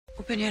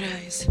Open your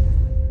eyes.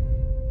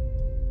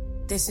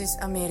 This is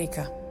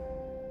America,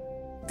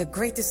 the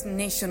greatest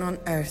nation on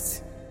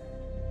earth,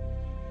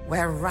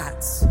 where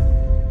rats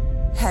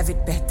have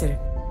it better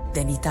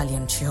than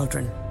Italian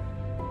children.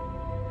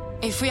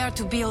 If we are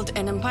to build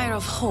an empire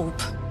of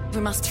hope,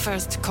 we must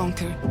first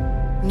conquer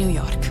New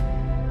York.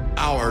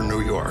 Our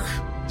New York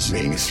is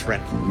being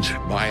threatened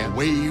by a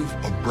wave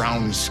of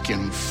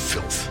brown-skin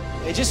filth.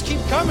 They just keep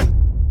coming.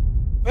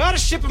 We ought to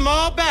ship them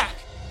all back.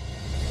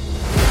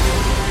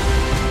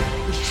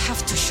 We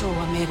have to show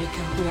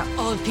America we are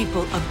all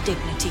people of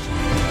dignity.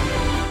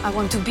 I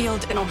want to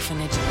build an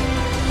orphanage.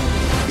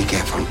 Be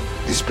careful.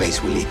 This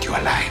place will eat you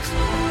alive.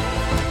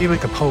 Even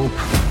the Pope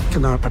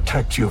cannot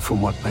protect you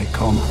from what may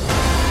come.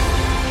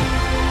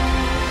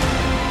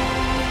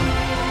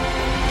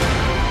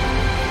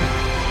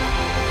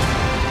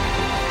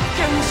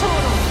 Che un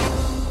solo,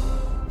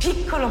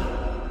 piccolo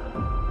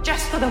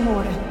gesto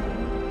d'amore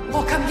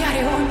può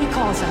cambiare ogni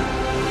cosa.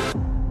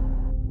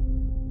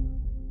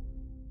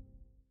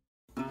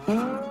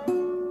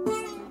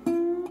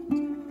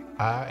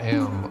 I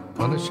am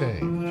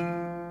unashamed.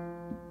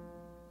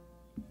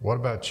 What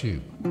about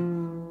you?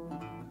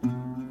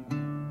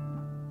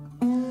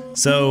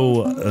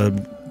 So,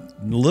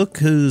 look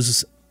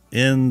who's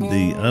in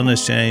the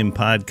Unashamed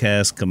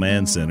Podcast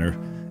Command Center,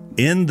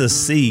 in the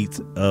seat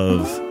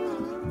of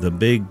the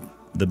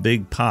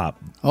big pop.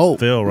 Oh,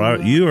 Phil,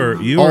 right? You are.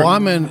 Oh,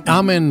 I'm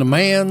in the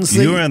man's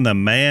seat. You're in the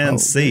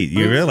man's seat.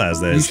 You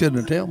realize that? You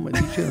shouldn't have told me.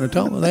 You shouldn't have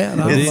told me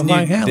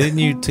that. Didn't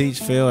you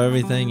teach Phil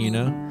everything you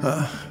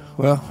know?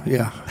 Well,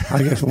 yeah.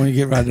 I guess when you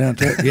get right down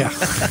to it, yeah.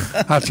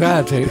 I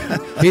tried to.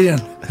 He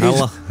didn't. He's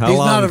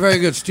not a very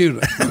good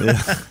student.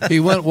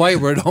 He went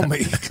wayward on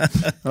me.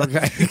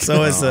 Okay.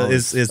 So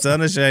it's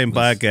Unashamed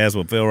Podcast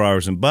with Phil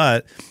Robertson,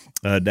 but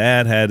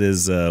Dad had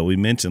his. We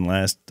mentioned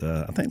last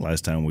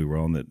time we were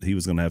on that he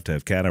was going to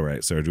have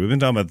cataract surgery. We've been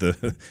talking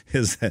about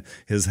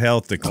his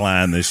health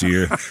decline this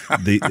year.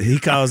 He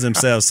calls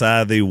himself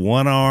Si, the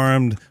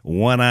one-armed,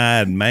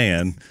 one-eyed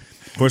man.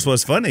 Of course,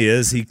 what's funny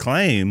is he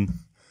claimed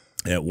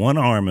at one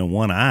arm and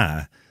one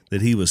eye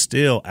that he was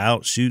still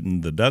out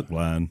shooting the duck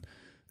blind,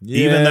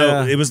 even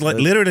though it was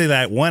literally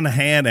like one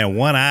hand and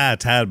one eye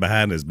tied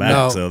behind his back.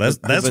 No, so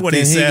that's what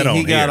he said on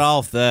here. He got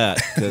off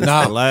that the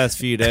last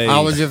few days. I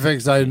was just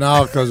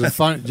fixated because it's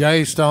funny.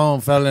 Jay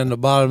Stone fell in the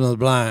bottom of the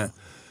blind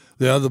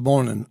the other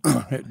morning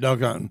at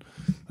duck hunting.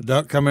 The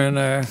duck come in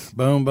there,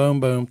 boom,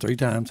 boom, boom, 3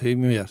 times. He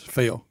missed.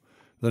 Phil.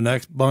 The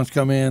next bunch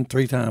come in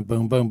 3 times,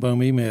 boom, boom,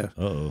 boom, he missed.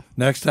 Uh-oh.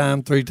 Next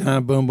time, 3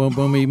 times, boom, boom,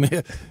 boom, he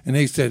missed. And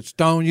he said,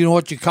 Stone, you know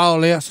what you call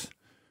this?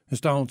 And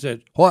Stone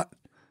said, what?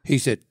 He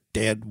said,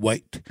 dead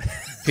weight.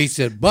 He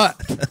said, but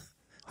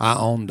I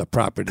own the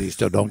property,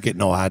 so don't get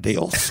no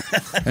ideals.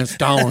 And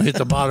Stone hit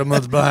the bottom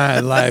of the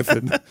blind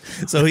laughing.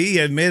 So he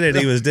admitted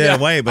he was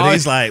dead weight, but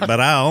he's like, but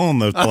I own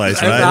the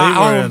place, right?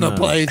 I own the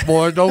place,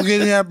 boy. Don't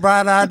get any of that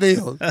bright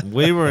ideals.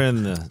 We were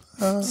in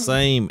the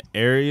same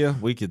area.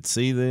 We could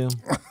see them.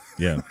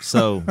 Yeah.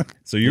 So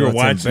you were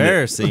watching. It's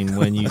embarrassing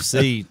when you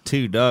see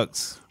 2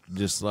 ducks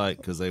just like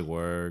because they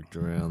worked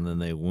around, then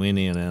they went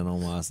in and I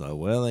was like,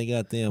 well, they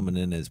got them, and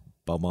then it's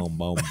boom, boom,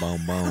 boom,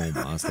 boom, boom.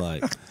 I was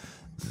like,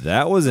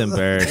 that was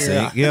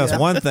embarrassing. It's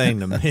one thing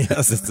to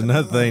miss. It's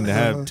another thing to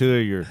have 2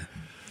 of your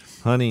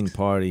hunting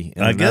party.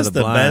 I guess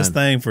the best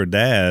thing for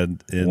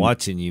Dad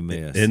watching you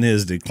miss in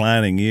his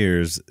declining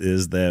years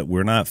is that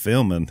we're not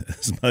filming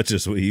as much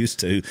as we used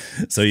to,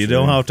 so you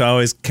don't have to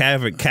always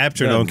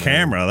capture it on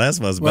camera. That's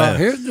what's best. Well,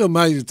 here's the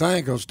amazing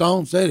thing, because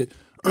Stone said it.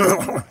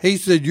 He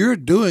said, you're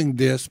doing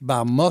this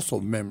by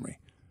muscle memory.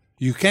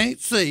 You can't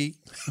see.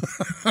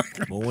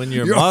 Well, when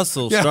your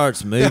muscle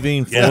starts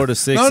moving 4 to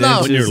 6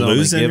 inches, when you're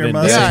losing your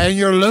muscle. Yeah, and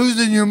you're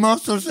losing your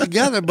muscles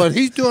together. But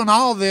he's doing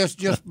all this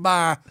just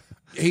by,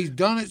 he's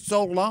done it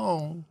so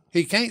long,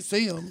 he can't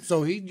see them.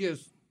 So he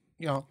just,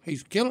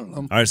 he's killing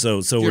them. All right,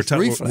 so we're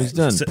talking. He's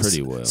done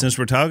pretty well. Since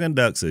we're talking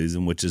duck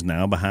season, which is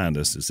now behind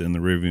us, it's in the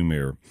rearview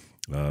mirror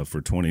for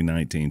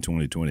 2019,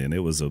 2020, and it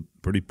was a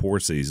pretty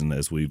poor season,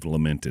 as we've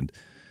lamented.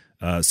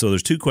 So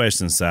there's 2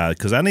 questions, Si,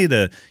 because I need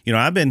to,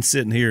 I've been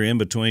sitting here in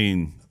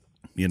between,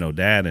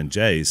 Dad and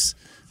Jase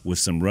with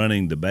some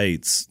running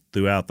debates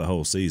throughout the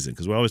whole season,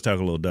 because we always talk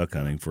a little duck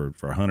hunting for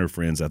our hunter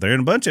friends out there.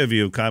 And a bunch of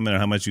you have commented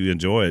how much you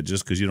enjoy it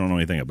just because you don't know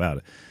anything about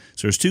it.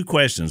 So there's 2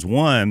 questions.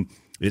 One,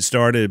 it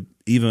started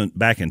even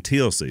back in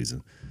teal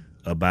season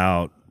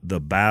about the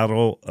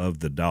battle of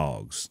the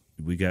dogs.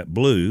 We got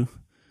Blue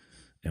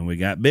and we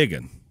got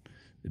Biggin.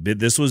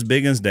 This was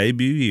Biggin's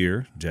debut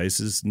year,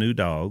 Jase's new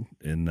dog,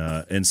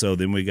 and so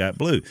then we got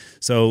Blue.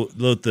 So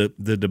look, the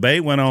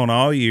debate went on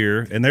all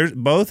year, and they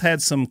both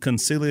had some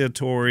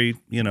conciliatory,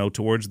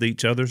 towards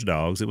each other's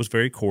dogs. It was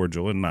very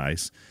cordial and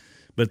nice,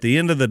 but at the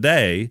end of the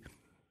day,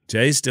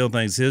 Jase still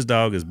thinks his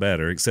dog is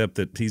better, except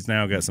that he's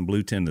now got some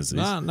blue tendencies.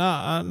 No,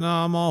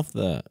 I'm off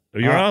that.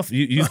 You're off?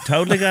 You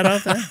totally got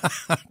off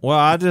that? Well,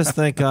 I just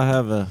think I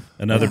have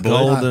another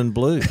golden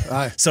blue.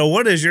 So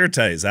what is your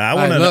taste? I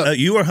want to know.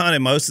 You were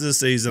hunting most of the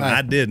season.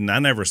 I didn't. I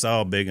never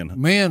saw Biggin.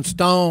 Me and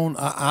Stone,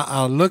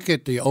 I look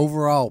at the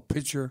overall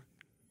picture,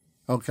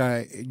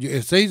 Okay,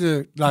 it's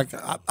either like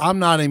I'm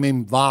not even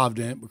involved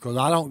in it because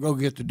I don't go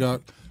get the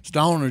duck.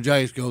 Stone or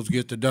Jase goes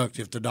get the ducks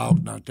if the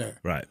dog's not there.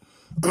 Right.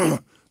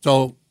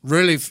 So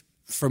really,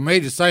 for me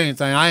to say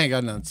anything, I ain't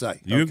got nothing to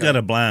say. You've got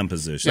a blind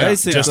position.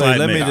 Basically, just like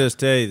let me me. just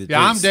tell you.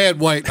 Yeah, I'm dead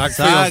weight. Like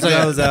Phil Side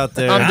said. goes out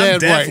there. I'm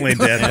dead definitely weight.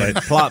 dead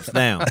weight. Plops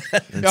down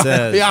and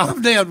says, Yeah,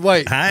 I'm dead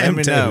weight. I let am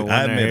me too. know when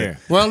I they're admit here.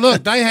 it. Well,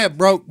 look, they have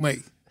broke me.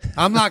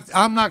 I'm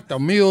not the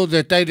mule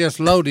that they just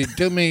loaded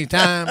too many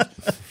times.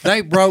 They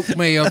broke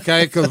me,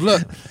 okay? Because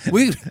look,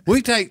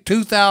 we take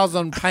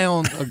 2,000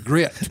 pounds of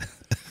grit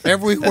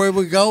everywhere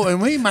we go,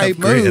 and we may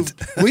move.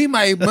 We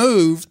may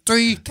move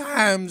 3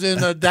 times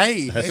in a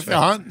day. If you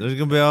hunt. There's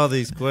gonna be all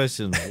these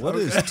questions. What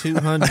is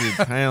 200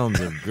 pounds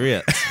of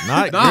grits?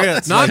 Not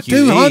grits, Not like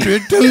you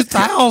 200, eat.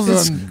 2,000.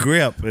 It's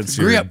grip. It's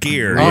your Grip.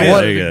 gear. Oh, Yeah,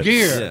 what there you the go.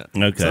 gear?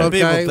 Yeah. Okay. Some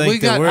people Okay, think we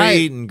that got- we're hey.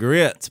 eating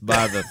grits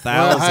by the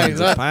thousands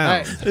look, of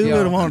pounds. Who Yeah.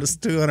 would want us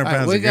 200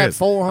 pounds we of got grip?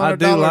 $400 I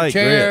do like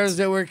chairs grits.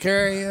 that we're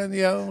carrying.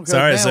 You know, 'cause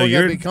Sorry, now so we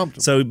gotta you're be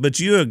comfortable. but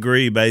you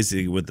agree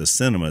basically with the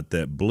sentiment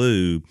that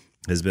Blue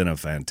has been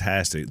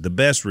the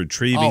best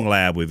retrieving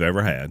lab we've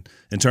ever had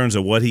in terms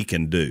of what he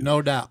can do. No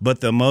doubt.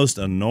 But the most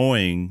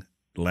annoying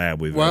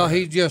lab we've Well, ever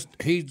he's just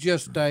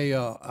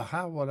a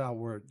how would I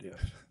word this?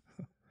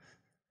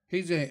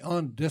 He's an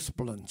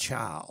undisciplined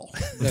child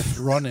that's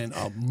running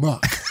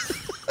amok.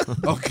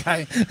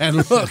 Okay, and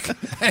look,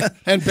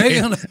 and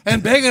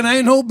Biggin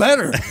ain't no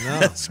better.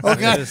 No,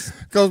 Okay,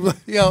 because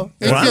it's Well,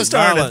 I'm just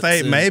starting to violence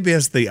think is- maybe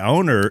it's the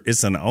owner.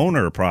 It's an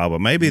owner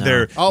problem. Maybe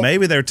they're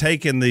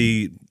taking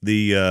the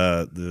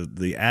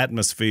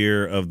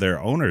atmosphere of their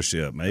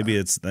ownership. Maybe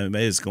it's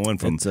going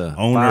from It's a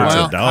owner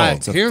Well, to dog.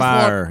 It's a Here's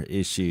fire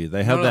issue.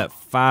 They have No, that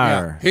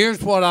fire. Yeah,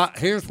 here's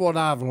what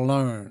I've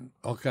learned.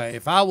 Okay,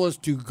 if I was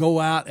to go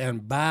out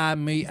and buy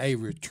me a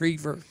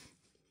retriever,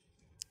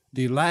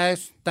 the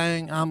last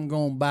thing I'm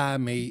gonna buy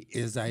me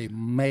is a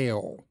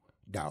male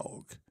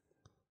dog.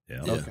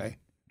 Yeah. Okay,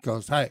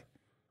 because hey,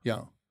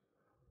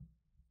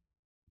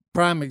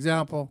 prime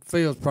example,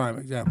 Phil's prime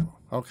example.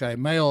 Okay,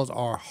 males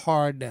are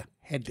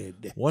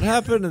hard-headed. What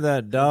happened to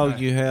that dog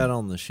you had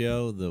on the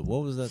show?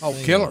 What was that? Oh,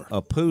 thing? Killer.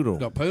 A poodle.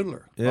 The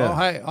poodler. Yeah. Oh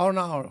hey. Oh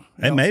no.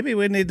 Hey, maybe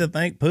we need to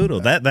thank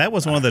Poodle. That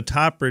was one of the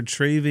top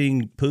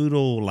retrieving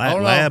poodle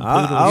lab no.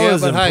 poodles. I Yeah,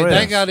 was but hey, they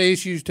impressed. got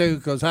issues too.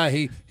 Because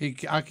hey,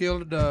 I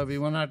killed a dove. He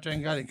went out there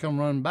and got it, come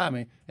running by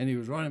me, and he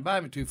was running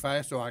by me too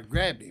fast, so I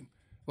grabbed him.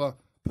 Well,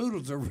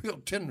 poodles are real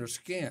tender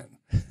skin.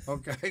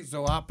 Okay,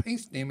 so I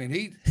pinched him, and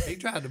he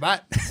tried to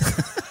bite me.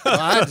 So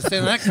I had to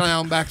send that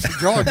clown back to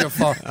Georgia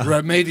for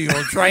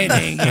remedial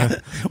training.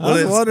 I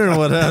was wondering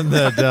what happened to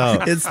that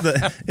dog.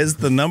 It's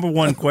the number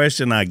one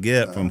question I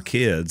get from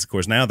kids. Of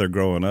course, now they're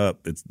growing up.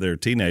 They're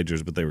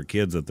teenagers, but they were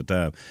kids at the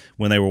time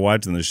when they were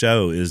watching the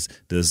show. Is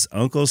does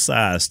Uncle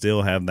Si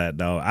still have that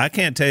dog? I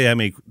can't tell you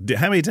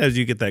how many times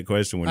you get that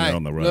question when you're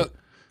on the road. Look,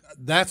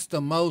 that's the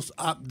most.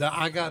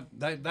 I got.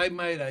 They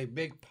made a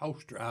big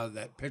poster out of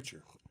that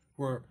picture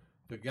where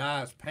the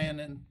guy's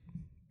panning,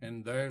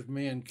 and there's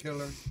me and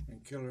Killer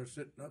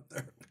sitting up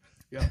there.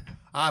 Yeah,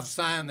 I've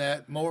signed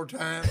that more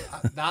times.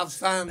 I've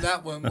signed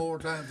that one more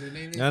times than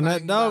anything. And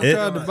that dog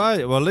tried to bite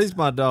it. Well, at least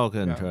my dog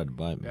hadn't tried to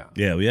bite me.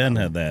 Yeah, we hadn't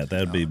had that.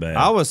 That'd be bad.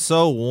 I was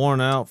so worn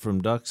out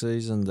from duck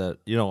season that,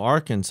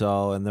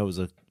 Arkansas, and there was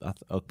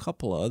a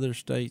couple of other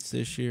states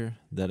this year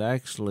that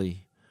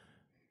actually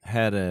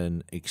had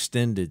an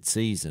extended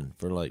season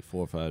for like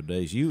 4 or 5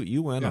 days.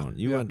 You went on.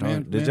 You went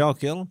on. Did y'all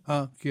kill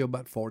them? Killed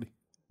about 40.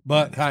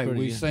 But hey, pretty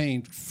we good.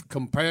 seen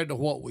compared to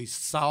what we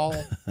saw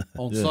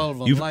on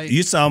Sullivan Lake.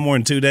 You saw more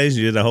in 2 days.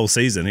 You did the whole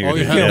season here. Oh,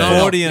 didn't yeah. you?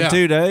 No, 40 in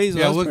 2 days?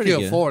 Yeah, That's we pretty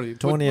killed good. 40.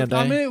 20 a day.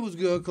 I mean, it was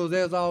good because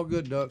there's all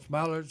good ducks,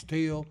 mallards,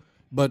 teal,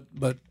 but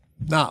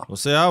no. Well,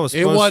 see, I was It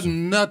supposed wasn't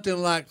nothing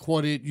like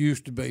what it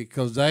used to be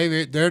because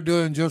they're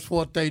doing just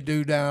what they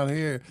do down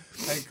here.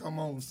 They come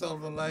on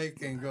Sullivan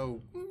Lake and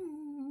go.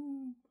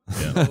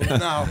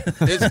 No,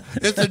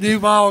 it's a new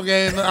ball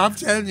game. I'm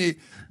telling you,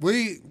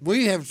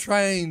 we have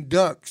trained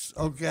ducks.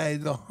 Okay,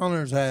 the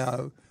hunters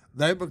have.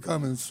 They're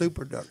becoming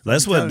super ducks.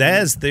 That's what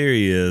Dad's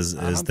theory is.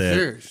 I'm that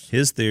serious.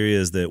 his theory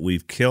is that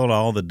we've killed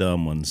all the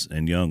dumb ones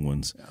and young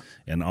ones,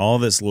 and all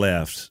that's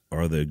left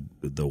are the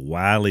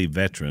wily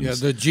veterans. Yeah,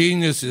 the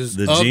geniuses,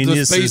 the of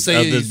geniuses the species.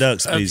 of the duck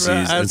That's species, right,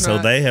 and that's so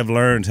right. they have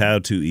learned how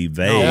to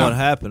evade. What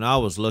happened, I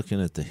was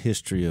looking at the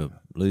history of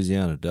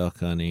Louisiana duck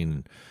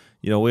hunting,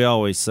 and we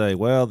always say,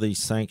 well, these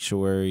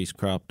sanctuaries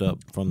cropped up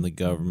from the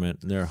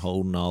government, and they're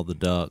holding all the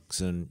ducks,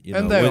 and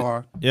they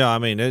are. Yeah, I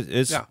mean,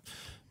 it's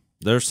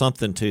there's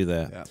something to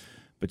that. Yeah.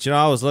 But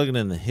I was looking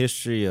in the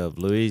history of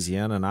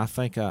Louisiana, and I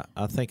think I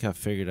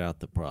figured out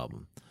the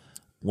problem.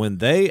 When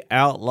they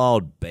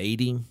outlawed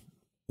baiting,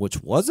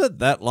 which wasn't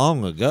that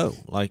long ago,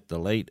 like the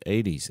late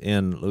 '80s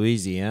in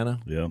Louisiana.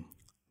 Yeah.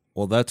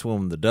 Well, that's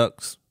when the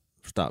ducks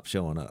stopped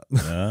showing up.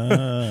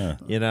 Ah.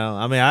 You know,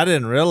 I mean, I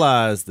didn't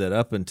realize that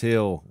up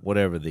until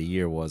whatever the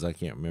year was. I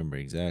can't remember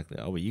exactly.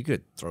 Oh, but you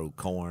could throw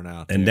corn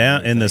out there And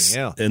down in else.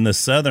 the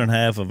southern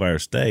half of our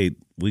state,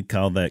 we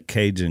call that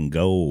Cajun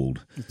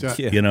gold. Yeah.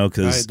 You know,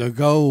 because Right, the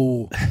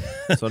gold.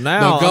 So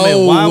now, The I mean,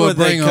 gold why will would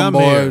they bring 'em, come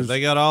here? boys.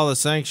 They got all the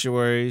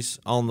sanctuaries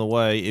on the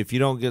way. If you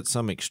don't get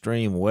some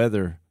extreme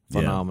weather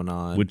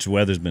phenomenon, which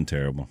weather's been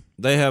terrible.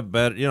 they have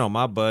better. You know,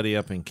 my buddy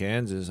up in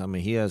Kansas, I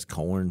mean, he has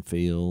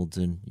cornfields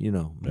and,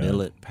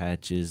 millet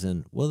patches.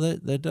 And, well,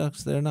 the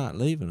ducks, they're not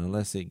leaving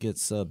unless it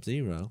gets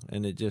sub-zero.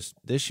 And it just,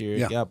 this year,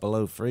 Yeah. it got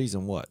below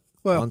freezing, Well,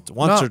 once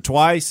no. or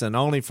twice, and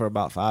only for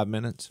about 5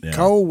 minutes. Yeah.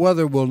 Cold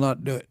weather will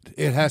not do it.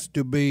 It has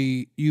to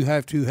be, you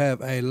have to have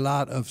a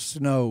lot of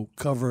snow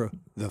cover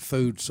the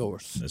food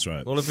source. That's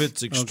right. Well, if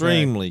it's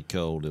extremely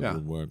cold, it Yeah.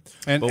 would work.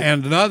 And But-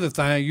 and another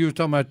thing, you were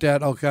talking about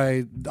that,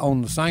 okay,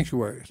 on the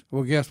sanctuaries.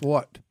 Well, guess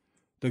what?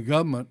 The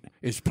government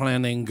is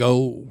planting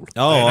gold.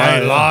 Oh,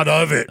 and a I- lot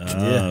of it.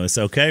 Oh, it's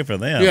okay for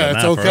them. Yeah, but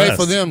it's not okay us.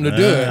 for them to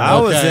do it. I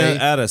was Okay.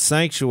 at a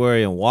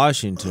sanctuary in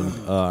Washington.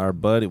 Our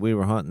buddy, we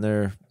were hunting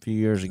there a few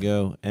years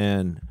ago,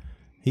 and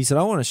he said,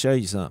 "I want to show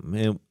you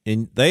something."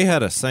 And they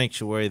had a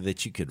sanctuary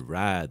that you could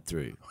ride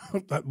through.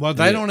 Well,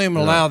 they don't even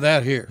allow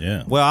that here.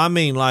 Yeah. Well, I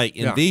mean, like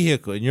in Yeah.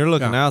 vehicle, and you're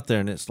looking Yeah. out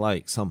there, and it's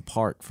like some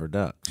park for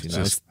ducks. It's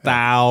just-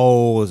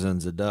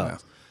 thousands of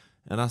ducks.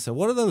 And I said,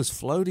 "What are those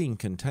floating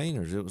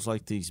containers?" It was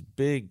like these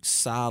big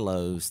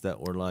silos that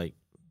were like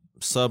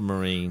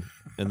submarine,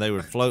 and they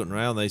were floating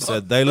around. They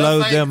said they load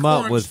Buffet them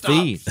up corn with stalks.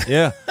 feed.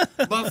 Yeah,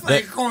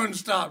 Buffet corn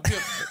stop.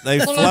 they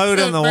Pull up float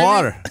in that, the baby.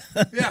 water.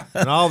 Yeah.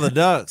 And all the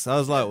ducks. I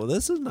was like, well,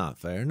 this is not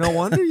fair. No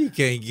wonder you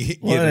can't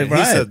get Well, it. He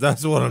right. said,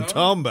 that's what I'm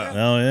talking about.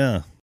 Oh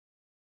yeah.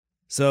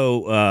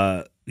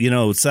 So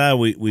Si,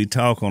 we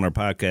talk on our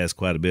podcast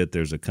quite a bit.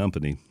 There's a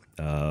company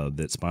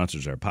that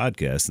sponsors our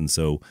podcast, and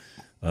so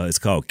it's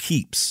called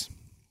Keeps.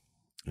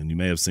 And you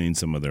may have seen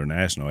some of their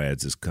national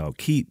ads. It's called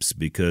Keeps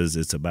because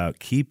it's about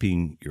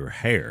keeping your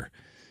hair.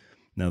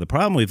 Now, the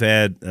problem we've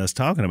had us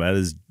talking about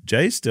is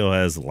Jay still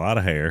has a lot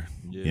of hair.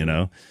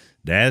 Yeah.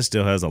 Dad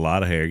still has a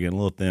lot of hair, getting a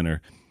little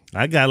thinner.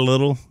 I got a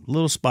little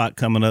spot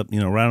coming up,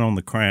 right on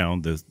the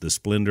crown, the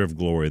splendor of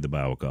glory, the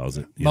Bible calls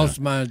it. Most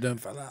of mine done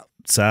fell out.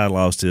 Si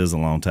lost his a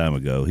long time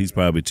ago. He's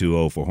probably too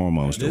old for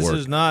hormones to This work.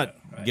 is not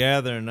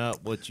gathering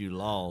up what you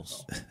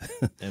lost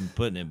and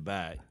putting it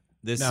back.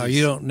 No,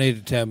 you don't need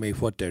to tell me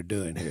what they're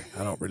doing here.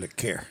 I don't really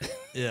care.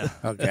 Yeah.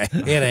 Okay,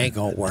 it ain't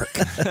gonna work.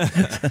 I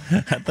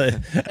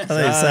think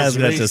Si's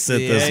got to sit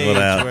this one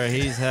out. Where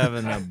he's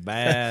having a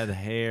bad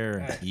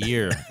hair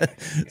year,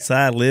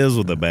 Si lives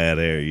with a bad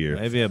hair year.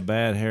 maybe a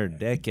bad hair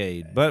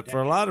decade. But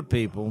for a lot of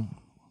people,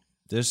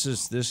 this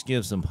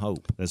gives them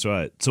hope. That's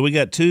right. So we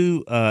got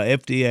two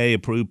FDA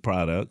approved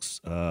products,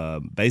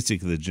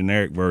 basically the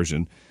generic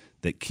version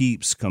that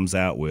Keeps comes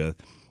out with.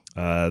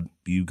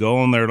 You go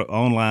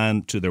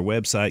online to their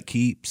website,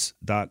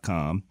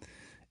 keeps.com,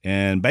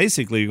 and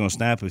basically you're going to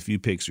snap a few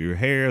pics of your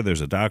hair.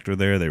 There's a doctor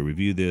there. They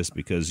review this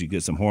because you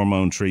get some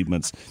hormone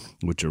treatments,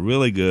 which are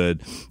really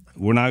good.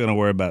 We're not going to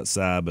worry about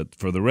Si, but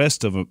for the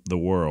rest of the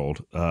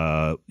world,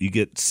 you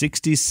get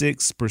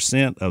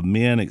 66% of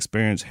men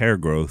experience hair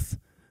growth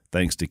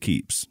thanks to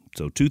Keeps.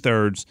 So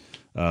 2/3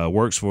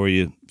 works for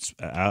you.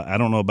 I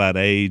don't know about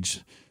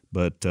age,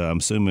 but I'm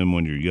assuming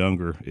when you're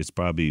younger, it's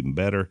probably even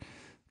better.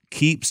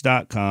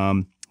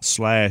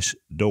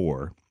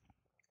 Keeps.com/door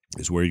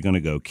is where you're going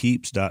to go.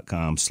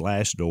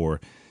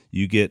 Keeps.com/door.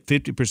 You get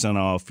 50%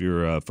 off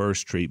your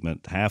first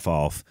treatment, half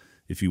off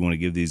if you want to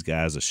give these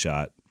guys a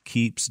shot.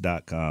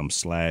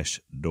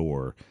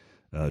 Keeps.com/door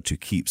to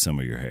keep some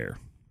of your hair.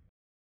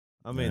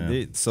 I mean, Yeah.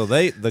 the It's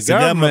the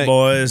government,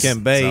 boys. can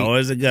bait, It's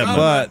always the government.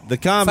 but the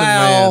common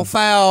man.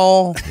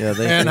 Foul. Yeah,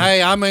 they and can-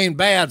 hey, I mean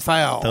bad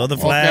foul. Throw the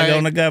flag okay?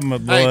 on the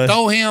government, Hey, boys.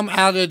 throw him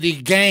out of the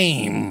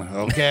game,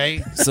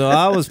 okay? So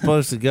I was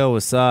supposed to go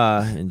with Si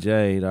and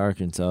Jay to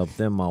Arkansas, but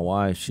then my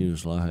wife, she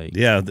was like,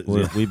 Yeah,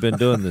 we've been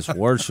doing this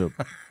worship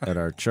at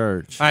our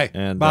church." Hey,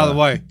 and by the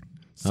way,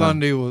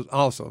 Sunday was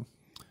awesome.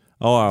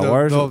 our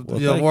worship,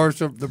 The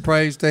worship, the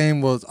praise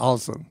team was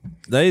awesome.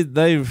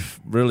 they've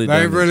really done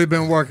They've really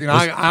been working.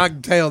 I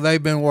can tell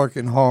they've been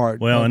working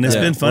hard. Well, and it's Yeah,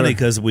 been funny we're-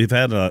 because we've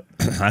had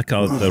I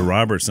call it the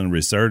Robertson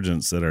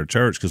resurgence at our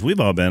church because we've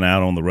all been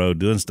out on the road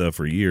doing stuff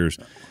for years.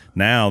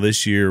 Now,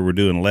 this year, we're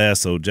doing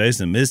less. So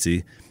Jason and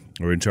Missy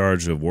are in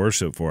charge of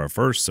worship for our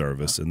first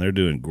service, and they're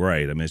doing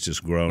great. I mean, it's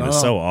just grown. It's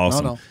so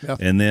awesome. Yeah.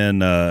 And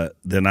then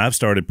I've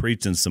started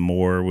preaching some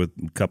more with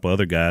a couple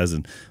other guys.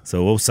 And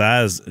so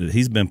Si's,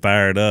 he's been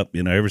fired up,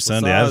 every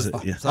Sunday. Si's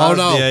Oh,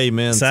 no. the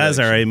amen. Si's our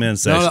section. amen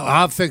section. No,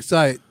 I'll fix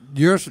that.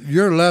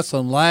 Your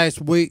lesson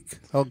last week,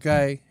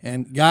 okay?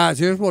 And guys,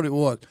 here's what it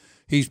was.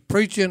 He's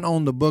preaching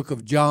on the book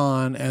of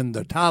John, and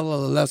the title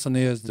of the lesson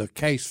is "The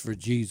Case for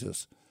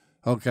Jesus."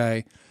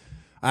 Okay,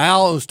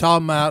 Al was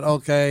talking about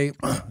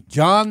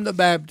John the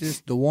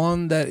Baptist, the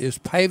one that is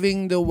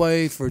paving the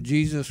way for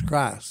Jesus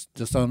Christ,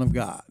 the Son of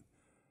God.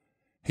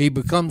 He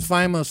becomes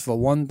famous for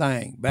one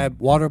thing: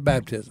 water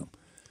baptism.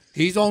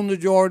 He's on the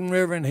Jordan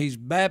River and he's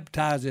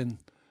baptizing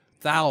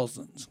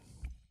thousands.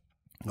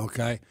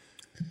 Okay?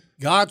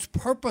 God's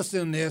purpose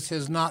in this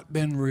has not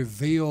been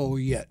revealed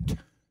yet.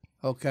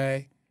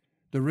 Okay?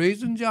 The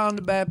reason John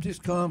the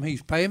Baptist come,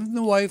 he's paving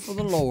the way for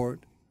the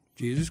Lord,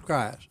 Jesus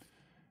Christ.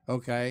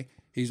 Okay?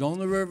 He's on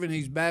the river and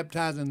he's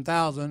baptizing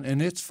thousands,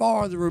 and it's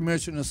for the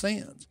remission of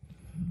sins.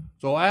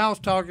 So Al's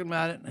talking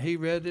about it, and he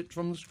read it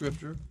from the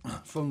scripture,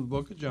 from the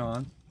book of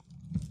John.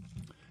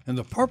 And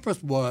the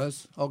purpose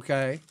was,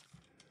 okay,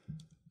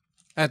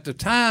 at the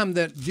time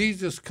that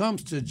Jesus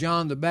comes to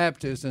John the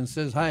Baptist and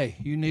says, hey,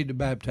 you need to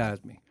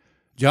baptize me.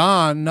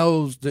 John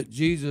knows that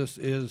Jesus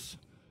is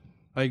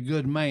a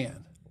good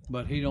man,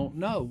 but he don't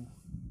know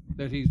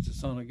that he's the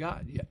Son of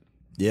God yet.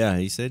 Yeah,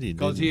 he said he did.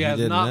 Because he has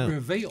not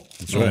revealed.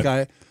 That's right.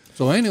 Okay?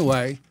 So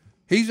anyway,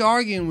 he's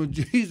arguing with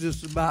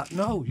Jesus about,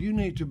 no, you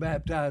need to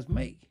baptize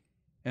me.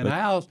 And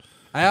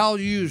Al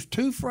used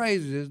two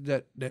phrases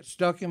that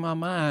stuck in my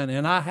mind,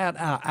 and I had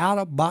an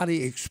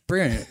out-of-body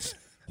experience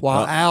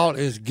while Al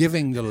is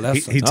giving the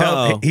lesson. He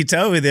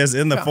told me this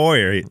in the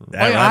foyer.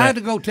 I had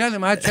to go tell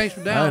him. I chased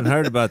him down. I hadn't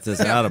heard about this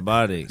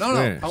out-of-body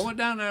experience. No. I went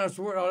down there. I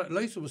said,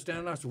 Lisa was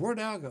standing there. I said, where'd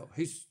Al go?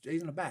 He's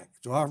in the back.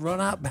 So I run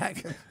out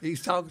back.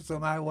 He's talking to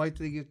somebody. Wait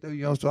till he gets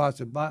through. So I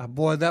said,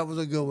 boy, that was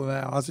a good one,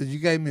 Al. I said, you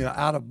gave me an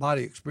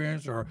out-of-body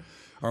experience, or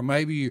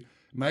maybe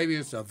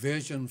it's a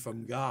vision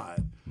from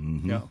God.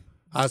 Mm-hmm.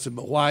 I said,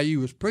 but while you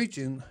was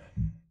preaching,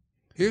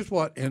 here's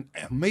what, and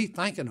me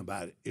thinking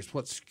about it, is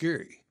what's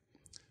scary.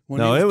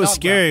 No, it was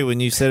scary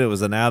when you said it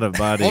was an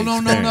out-of-body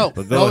experience. No.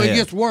 No, it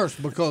gets worse,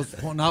 because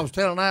when I was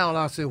telling Al,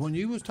 I said, when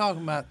you was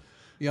talking about,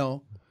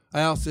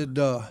 Al said,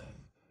 John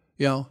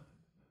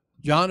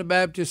the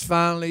Baptist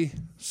finally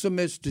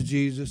submits to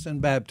Jesus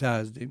and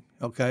baptized him,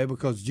 okay,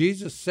 because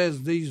Jesus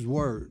says these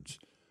words,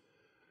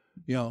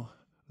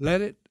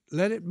 let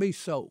it be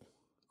so.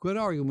 Quit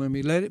arguing with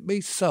me. Let it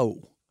be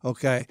so,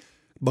 okay,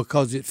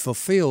 because it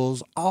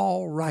fulfills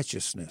all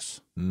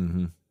righteousness.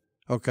 Mm-hmm.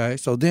 Okay,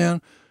 so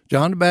then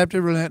John the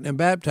Baptist relented and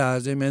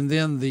baptized him, and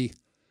then the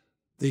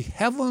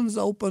heavens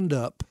opened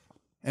up,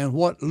 and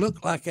what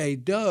looked like a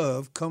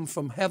dove come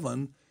from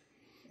heaven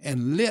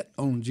and lit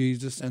on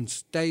Jesus and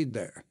stayed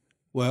there.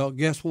 Well,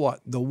 guess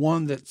what? The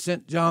one that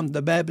sent John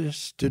the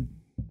Baptist to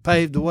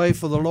pave the way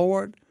for the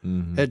Lord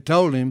had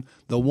told him,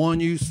 the one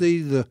you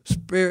see the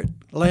Spirit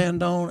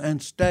land on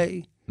and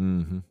stay,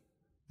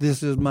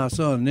 this is my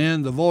son. And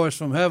then the voice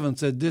from heaven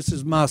said, this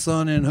is my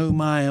son in whom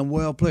I am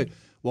well pleased.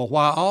 Well,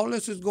 while all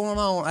this is going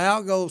on,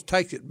 Al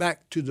takes it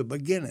back to the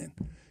beginning.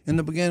 In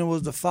the beginning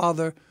was the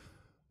Father,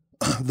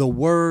 the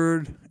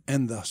Word,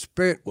 and the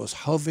Spirit was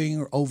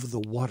hovering over the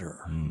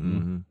water.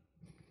 Mm-hmm.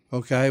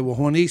 Okay, well,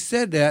 when he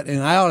said that, and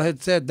Al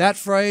had said that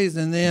phrase,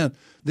 and then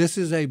this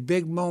is a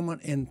big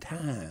moment in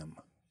time.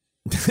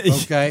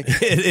 Okay,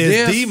 it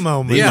is the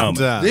moment in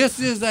time. This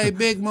is a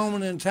big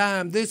moment in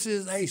time. This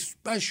is a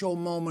special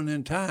moment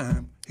in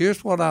time.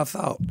 Here's what I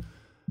thought.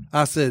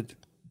 I said,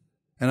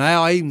 and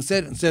I even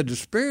said it and said, the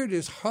Spirit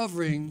is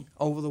hovering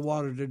over the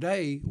water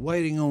today,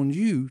 waiting on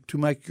you to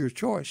make your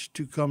choice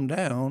to come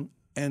down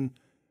and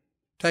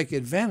take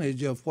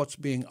advantage of what's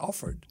being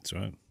offered. That's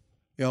right.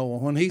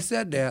 When he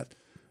said that,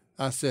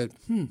 I said,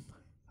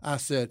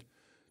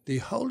 the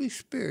Holy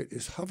Spirit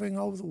is hovering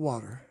over the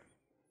water.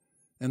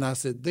 And I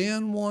said,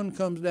 then one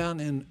comes down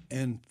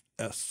and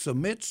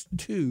submits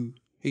to,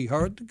 he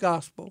heard the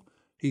gospel,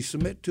 he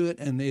submit to it,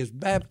 and is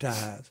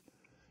baptized.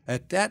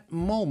 At that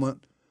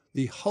moment,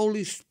 the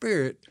Holy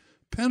Spirit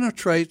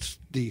penetrates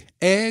the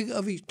egg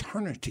of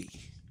eternity.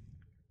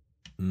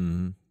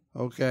 Mm-hmm.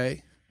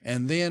 Okay?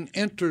 And then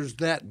enters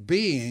that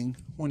being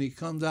when he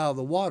comes out of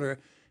the water,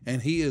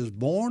 and he is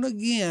born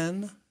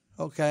again,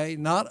 okay,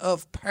 not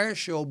of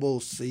perishable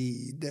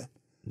seed,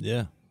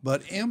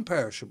 but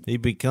imperishable. He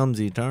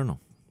becomes eternal.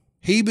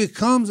 He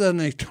becomes an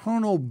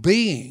eternal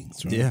being.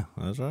 That's right. Yeah,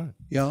 that's right.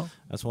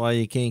 That's why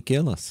you can't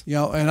kill us.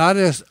 And I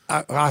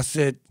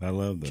said, I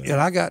love that.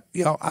 And I got,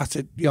 I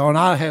said, and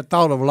I had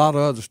thought of a lot of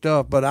other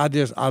stuff, but I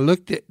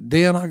looked at,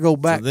 then I go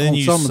back so then on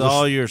you some saw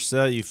of the,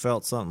 yourself, you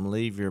felt something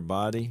leave your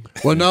body?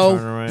 Well,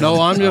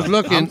 no, I'm just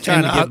looking. I'm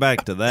trying to get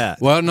back to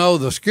that. Well, no,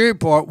 the scary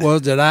part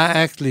was that I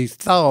actually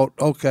thought,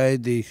 okay,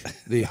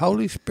 the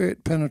Holy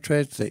Spirit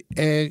penetrates the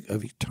egg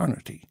of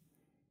eternity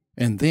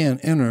and then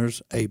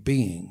enters a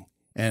being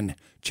and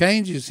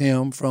changes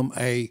him from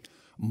a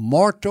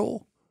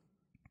mortal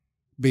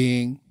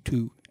being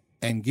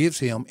and gives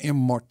him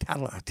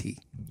immortality.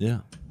 Yeah,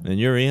 and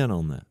you're in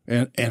on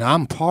that. And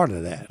I'm part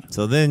of that.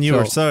 So then you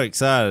were so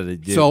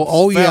excited. It so,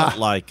 felt yeah.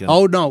 like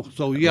oh, no.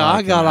 So, yeah,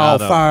 like I got all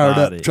fired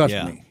up. Trust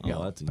me.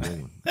 Oh, that's a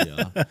good one.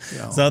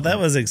 Yeah. So that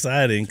was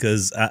exciting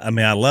because,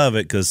 I love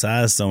it because Si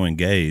is so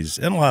engaged,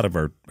 and a lot of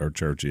our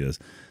church is.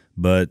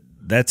 But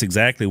that's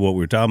exactly what we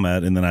were talking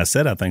about. And then I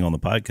said, I think on the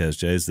podcast,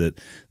 Jase, that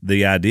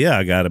the idea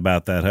I got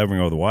about that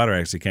hovering over the water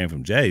actually came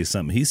from Jase,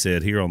 something he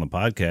said here on the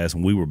podcast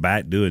when we were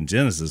back doing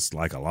Genesis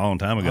like a long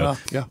time ago.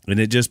 Yeah. And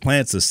it just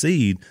plants a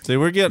seed. See,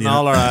 we're getting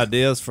all our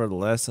ideas for the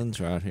lessons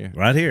right here.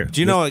 Right here.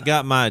 Do you know what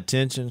got my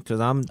attention?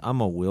 Because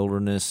I'm a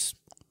wilderness,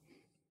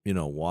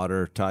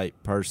 water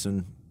type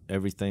person.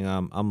 Everything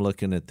I'm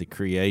looking at the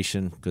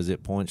creation because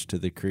it points to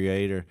the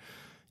Creator.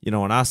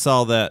 when I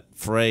saw that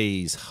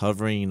phrase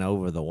hovering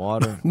over the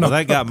water, well,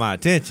 that got my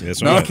attention.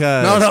 That's right.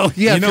 Because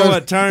yeah, you know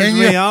what turns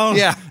me on?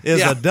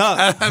 Is a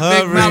duck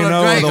hovering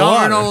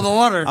over the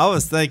water. I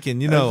was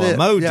thinking, a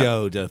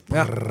mojo just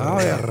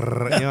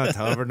it's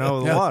hovering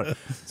over the water.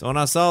 So when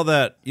I saw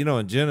that,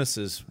 in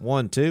Genesis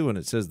 1:2, when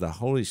it says the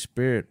Holy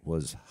Spirit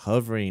was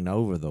hovering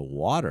over the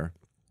water,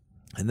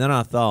 and then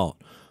I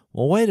thought,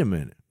 well, wait a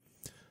minute.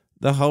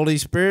 The Holy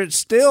Spirit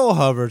still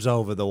hovers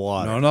over the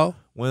water. No.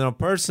 When a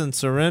person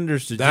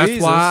surrenders to That's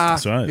Jesus, why.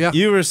 That's right. Yeah.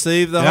 you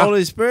receive the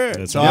Holy Spirit.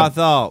 That's so right. I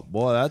thought,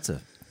 boy,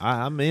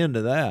 I'm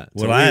into that.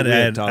 Well, So I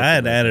had talked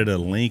added a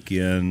link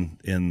in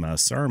my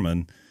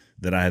sermon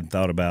that I had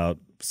thought about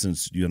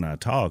since you and I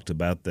talked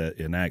about that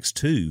in Acts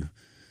 2,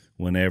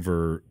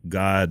 whenever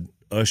God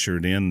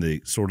ushered in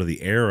the sort of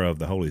the era of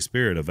the Holy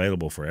Spirit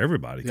available for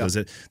everybody, because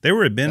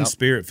there had been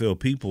Spirit-filled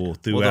people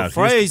throughout. Well, the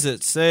phrase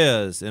it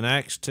says in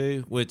Acts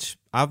 2, which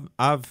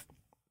I've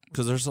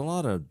because there's a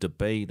lot of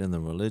debate in the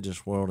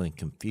religious world and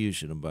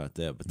confusion about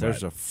that, but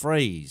there's a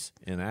phrase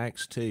in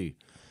Acts 2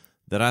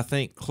 that I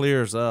think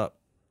clears up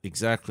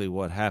exactly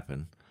what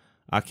happened.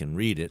 I can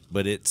read it,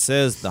 but it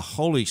says the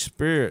Holy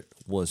Spirit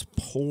was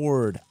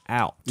poured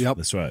out. Yep.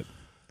 That's right.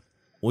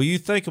 Well, you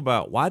think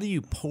about, why do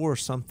you pour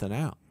something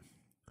out?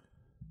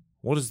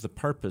 What is the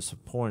purpose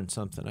of pouring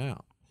something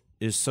out?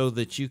 Is so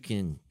that you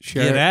can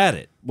get at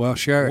it. Well,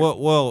 share it.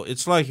 Well,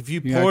 it's like if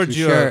you poured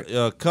you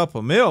a cup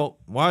of milk,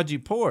 why'd you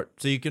pour it?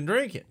 So you can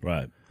drink it.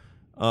 Right.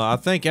 I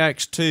think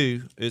Acts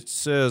 2, it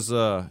says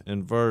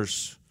in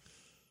verse,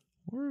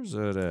 where is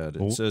that at?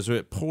 It says,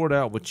 it poured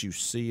out what you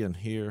see and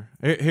hear.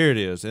 Here it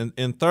is.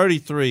 In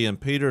 33, in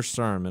Peter's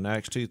sermon,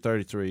 Acts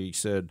 2:33, he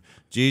said,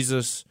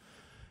 Jesus,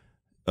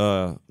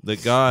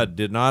 that God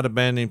did not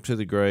abandon him to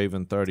the grave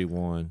in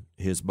 31.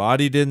 His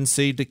body didn't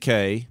see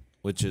decay,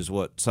 which is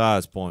what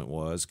Si's point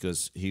was,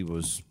 because he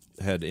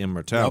had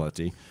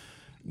immortality. Yep.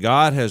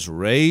 God has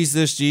raised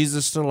this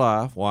Jesus to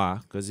life. Why?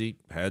 Because he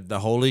had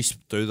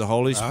through the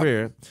Holy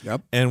Spirit.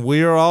 Yep. And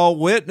we are all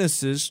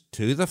witnesses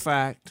to the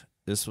fact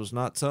this was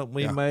not something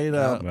we made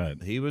up.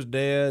 Right. He was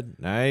dead.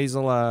 Now he's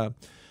alive.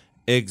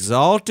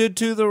 Exalted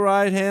to the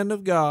right hand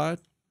of God.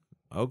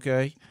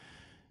 Okay.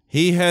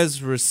 He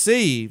has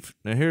received,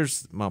 now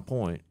here's my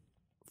point,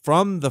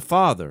 from the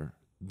Father,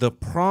 the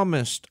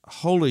promised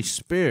Holy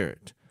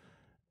Spirit,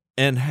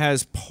 and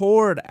has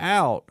poured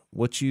out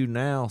what you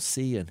now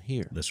see and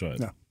hear. That's right.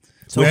 Yeah.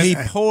 So he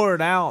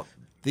poured out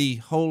the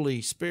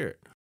Holy Spirit.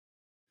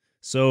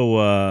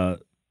 So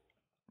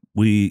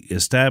we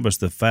established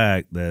the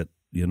fact that,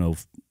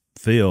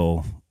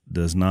 Phil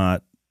does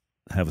not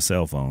have a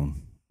cell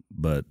phone,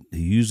 but he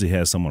usually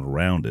has someone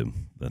around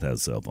him that has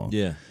a cell phone.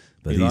 Yeah.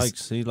 But he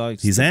likes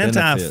he's the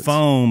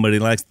anti-phone, but he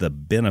likes the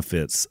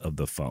benefits of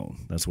the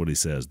phone. That's what he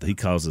says. He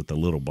calls it the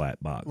little black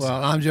box.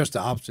 Well, I'm just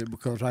the opposite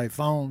because, hey,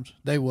 phones,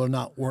 they will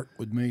not work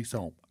with me,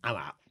 so I'm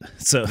out.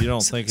 So you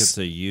don't think it's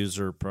a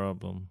user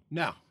problem?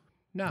 No.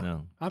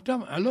 I'm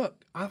telling you,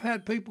 look, I've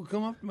had people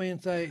come up to me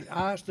and say,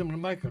 I asked them to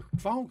make a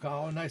phone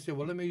call, and they said,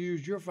 well, let me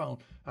use your phone.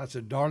 I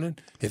said, darling,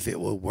 if it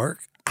would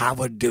work, I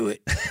would do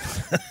it.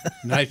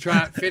 And they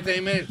tried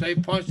 15 minutes. They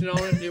punched it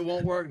on it, and it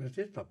won't work. And it's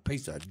just a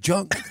piece of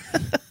junk.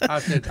 I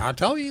said, I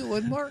told you it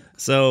wouldn't work.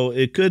 So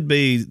it could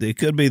be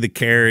the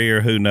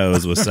carrier. Who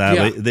knows with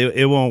Side?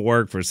 It won't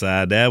work for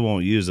Side. Dad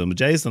won't use them.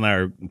 Jase and I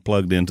are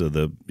plugged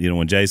into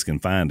when Jase can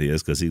find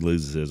his because he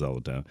loses his all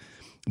the time.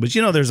 But,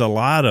 there's a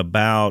lot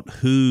about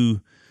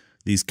who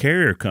these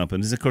carrier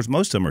companies, of course,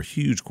 most of them are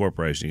huge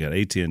corporations. You got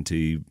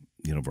AT&T,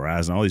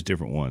 Verizon, all these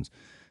different ones.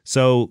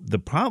 So the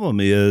problem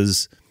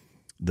is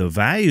the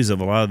values of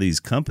a lot of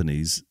these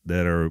companies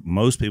that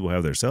most people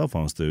have their cell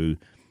phones through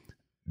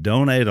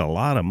donate a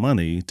lot of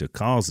money to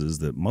causes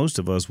that most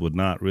of us would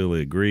not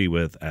really agree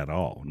with at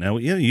all. Now,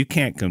 you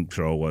can't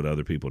control what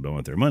other people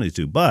donate their money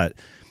to, but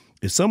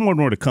if someone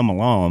were to come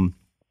along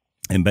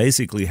and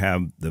basically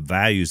have the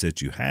values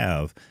that you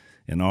have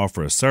and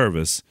offer a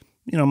service,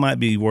 might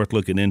be worth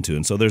looking into.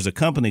 And so there's a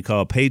company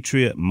called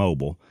Patriot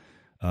Mobile,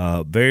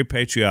 very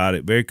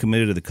patriotic, very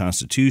committed to the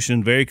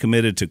Constitution, very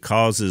committed to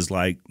causes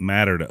like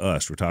matter to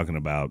us. We're talking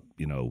about,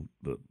 the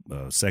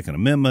Second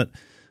Amendment,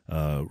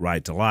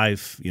 right to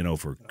life,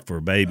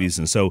 for babies.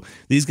 And so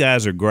these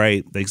guys are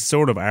great. They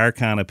sort of our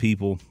kind of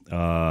people.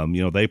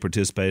 They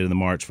participated in the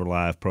March for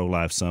Life,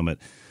 Pro-Life Summit.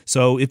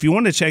 So if you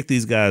want to check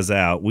these guys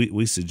out,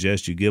 we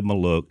suggest you give them a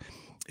look.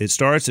 It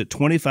starts at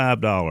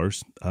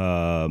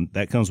 $25.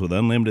 That comes with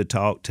unlimited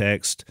talk,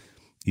 text.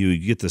 You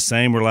get the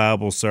same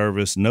reliable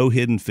service, no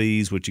hidden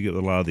fees, which you get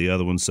with a lot of the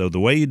other ones. So the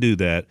way you do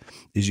that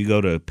is you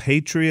go to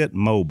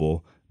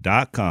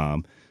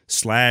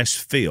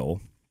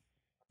patriotmobile.com/Phil,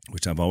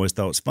 which I've always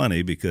thought is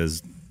funny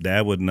because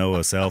Dad wouldn't know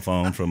a cell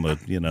phone from a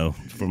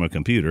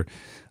computer.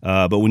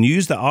 But when you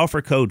use the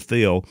offer code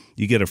Phil,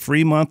 you get a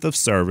free month of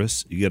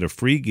service, you get a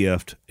free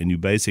gift, and you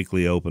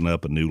basically open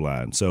up a new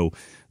line. So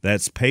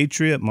that's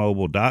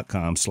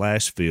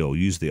patriotmobile.com/Phil.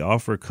 Use the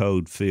offer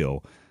code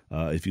Phil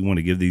if you want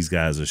to give these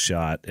guys a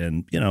shot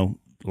and,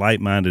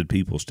 like-minded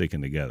people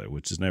sticking together,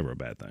 which is never a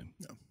bad thing.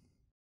 No.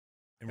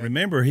 And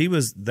remember,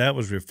 that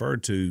was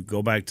referred to,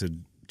 go back to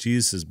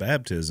Jesus'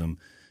 baptism.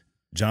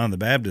 John the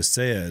Baptist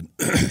said,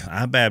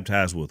 I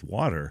baptize with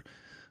water,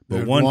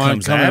 but one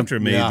comes after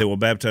me that will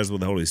baptize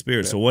with the Holy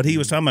Spirit. So what he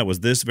was talking about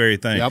was this very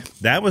thing. Yep.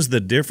 That was the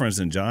difference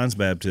in John's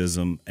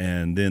baptism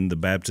and then the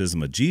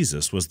baptism of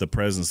Jesus was the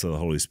presence of the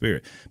Holy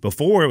Spirit.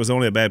 Before, it was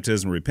only a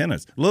baptism of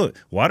repentance. Look,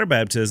 water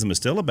baptism is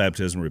still a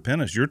baptism of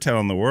repentance. You're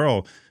telling the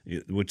world,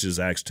 which is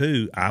Acts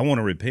 2, I want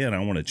to repent, I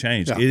want to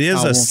change. Yeah. It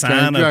is a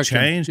sign of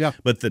change,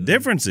 but the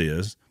difference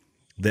is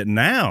that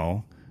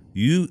now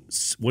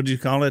what do you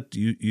call it?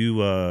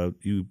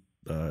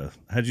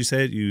 How'd you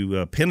say it?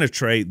 You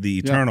penetrate the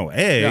eternal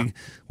egg,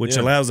 which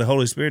allows the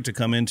Holy Spirit to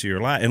come into your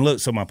life. And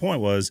look, so my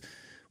point was,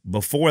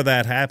 before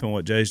that happened,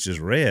 what Jase just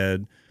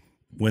read,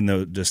 when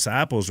the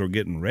disciples were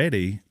getting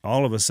ready,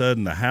 all of a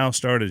sudden the house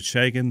started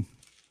shaking.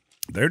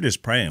 They're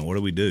just praying. What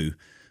do we do?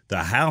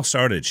 The house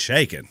started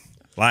shaking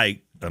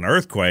like an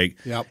earthquake.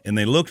 Yep. And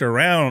they looked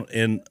around,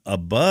 and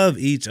above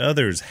each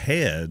other's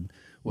head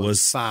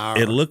was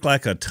fire. It looked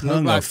like a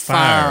tongue like of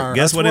fire.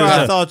 Guess That's what where it was?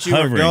 I thought you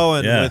hovering. were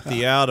going Yeah. with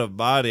the out of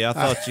body. I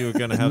thought you were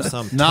going to have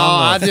some No,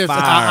 tongue of fire.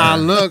 I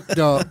looked,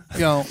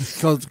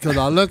 because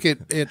I look at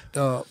it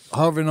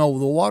hovering over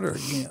the water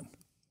again.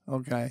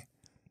 Okay,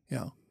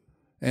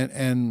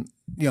 and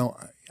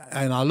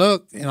I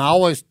look, and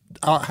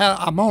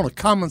I'm on a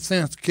common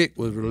sense kick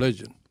with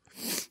religion.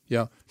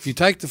 If you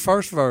take the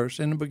first verse,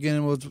 in the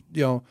beginning was,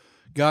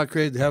 God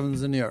created the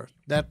heavens and the earth.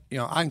 That,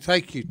 I can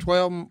take you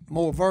 12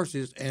 more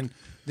verses, and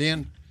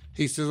then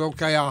he says,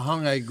 okay, I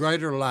hung a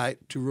greater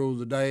light to rule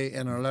the day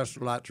and a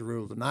lesser light to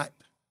rule the night.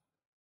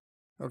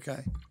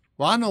 Okay.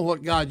 Well, I know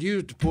what God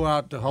used to pour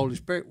out the Holy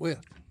Spirit with.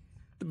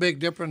 The Big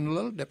Dipper and the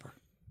Little Dipper.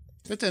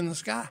 It's in the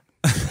sky.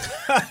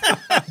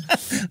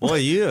 Boy,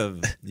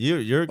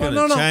 you're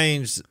going to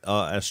change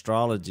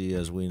astrology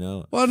as we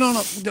know it. Well,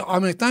 no. I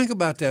mean, think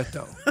about that,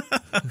 though.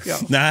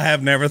 No, I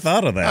have never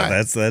thought of that.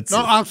 Right. That's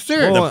no, I'm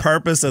serious. the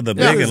purpose of the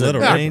big and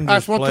little.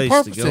 That's what the place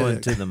purpose to go is.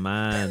 into the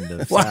mind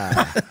of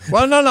fire.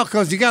 Well, no,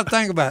 because you got to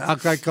think about it.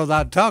 Okay, because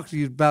I talked to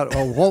you about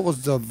what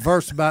was the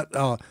verse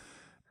about.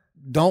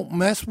 Don't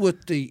mess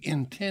with the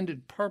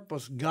intended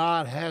purpose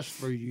God has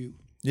for you.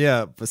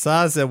 Yeah,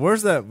 besides that,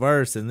 where's that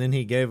verse? And then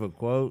he gave a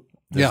quote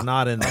that's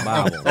not in the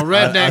Bible. A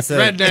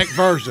redneck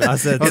version. I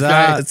said,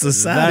 okay. It's a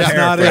side that's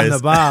not in the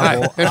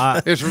Bible.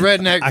 It's a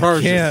redneck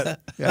version.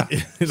 I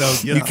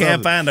can't, You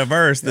can't find a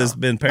verse that's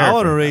been paraphrased. I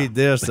want to read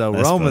this, though.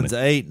 That's Romans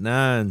funny.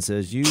 8:9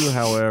 says, you,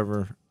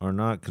 however, are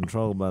not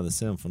controlled by the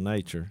sinful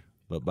nature,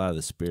 but by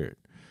the Spirit.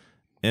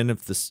 And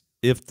if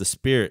the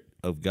Spirit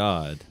of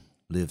God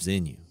lives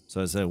in you.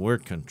 So I said we're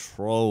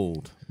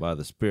controlled by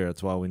the Spirit.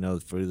 That's why we know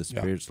the fruit of the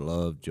Spirit's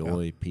love,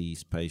 joy,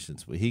 peace,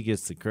 patience. Well, he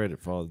gets the credit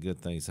for all the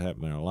good things that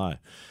happen in our life.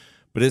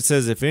 But it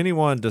says if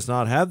anyone does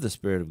not have the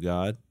Spirit of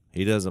God,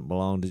 he doesn't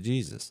belong to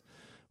Jesus.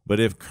 But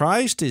if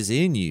Christ is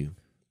in you,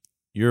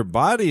 your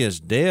body is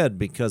dead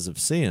because of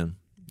sin,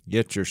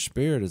 yet your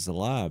spirit is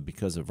alive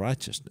because of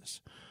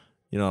righteousness.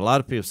 A lot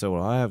of people say,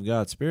 well, I have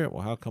God's Spirit.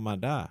 Well, how come I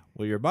die?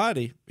 Well, your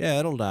body,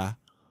 it'll die.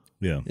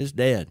 Yeah. It's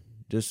dead.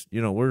 Just,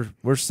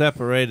 we're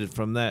separated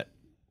from that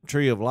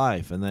tree of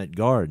life and that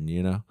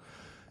garden,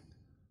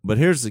 But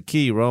here's the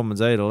key, Romans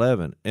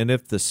 8:11. And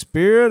if the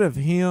Spirit of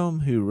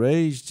him who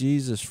raised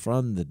Jesus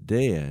from the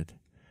dead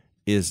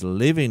is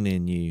living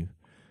in you,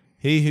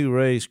 he who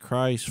raised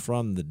Christ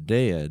from the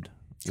dead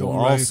will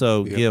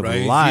also give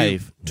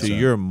life to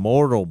your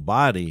mortal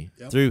body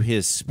through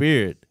his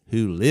Spirit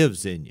who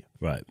lives in you.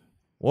 Right.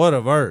 What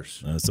a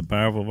verse. That's a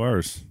powerful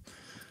verse.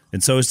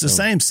 And so it's the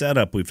same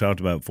setup we've talked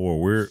about before.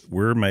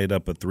 We're made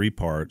up of three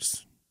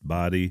parts: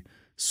 body,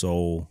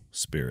 soul,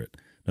 spirit.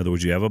 In other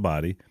words, you have a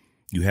body,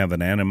 you have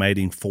an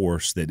animating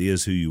force that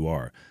is who you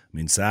are. I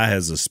mean, Si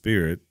has a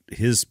spirit.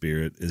 His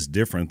spirit is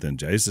different than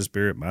Jase's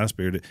spirit, my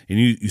spirit. And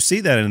you see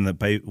that in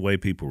the way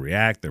people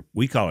react.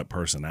 We call it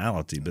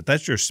personality, but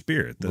that's your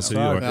spirit. That's who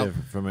you are.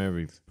 Different from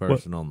every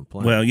person on the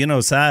planet.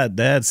 Well, Si,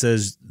 Dad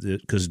says,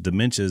 because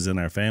dementia is in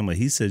our family,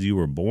 he said you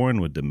were born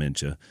with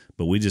dementia,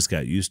 but we just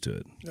got used to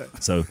it.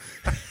 So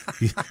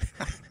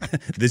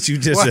that you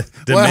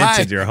just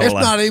demented your whole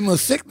life. It's not even a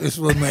sickness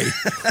with me.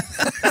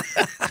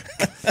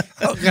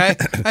 Okay,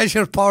 that's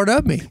just part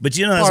of me. But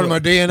part of my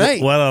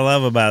DNA. What I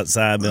love about Si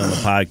being on the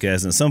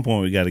podcast, and at some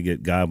point we got to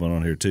get Goblin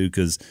on here too,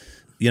 because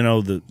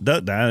the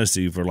Duck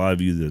Dynasty, for a lot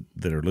of you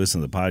that are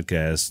listening to the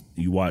podcast,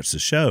 you watch the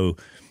show,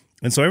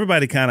 and so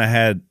everybody kind of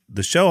had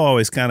the show.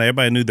 Always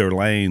everybody knew their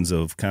lanes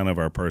of kind of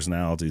our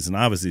personalities, and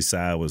obviously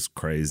Si was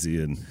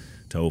crazy and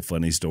told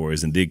funny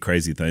stories and did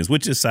crazy things,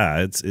 which is Si.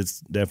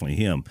 It's definitely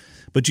him,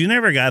 but you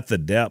never got the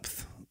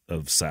depth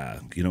of Cy.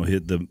 You know,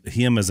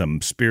 him as a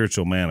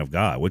spiritual man of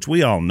God, which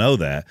we all know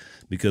that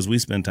because we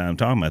spend time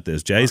talking about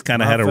this. Jay's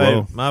kind of had a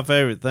role. My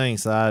favorite thing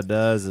Cy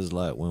does is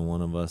like when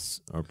one of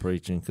us are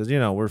preaching, because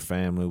we're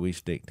family, we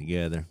stick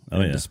together.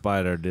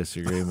 Despite our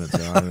disagreements,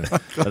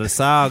 but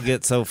Cy will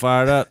get so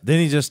fired up, then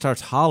he just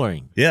starts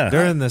hollering.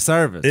 During the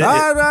service.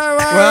 Well,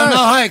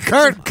 no, hey,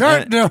 Kurt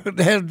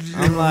had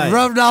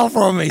rubbed off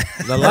on me.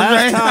 The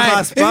last time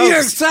I spoke, if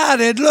you're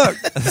excited, look,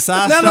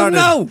 let him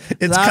know.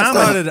 It's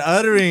started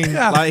uttering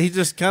like he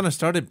just kind of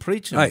started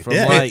preaching from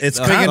it's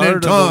speaking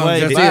in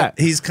tongues.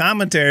 He's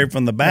commentary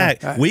from the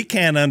back. We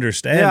can't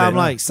understand it. I'm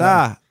like,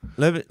 Cy,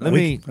 let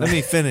me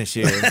finish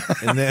here,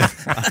 and then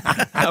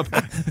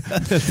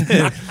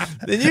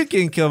then you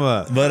can come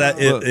up. But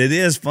it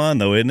is fun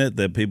though, isn't it,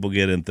 that people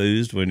get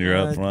enthused when you're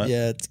up front?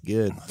 Yeah, it's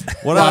good.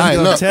 What I was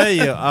going to tell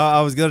you,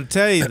 I was going to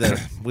tell you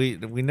that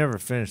we never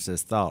finished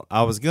this thought.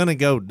 I was going to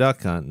go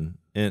duck hunting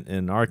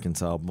in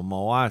Arkansas, but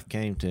my wife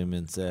came to him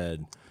and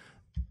said,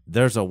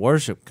 "There's a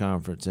worship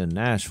conference in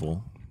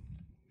Nashville,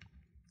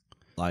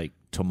 like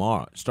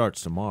tomorrow. It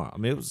starts tomorrow." I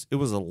mean, it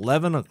was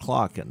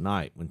 11:00 at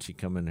night when she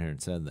come in here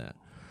and said that.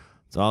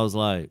 So I was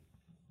like,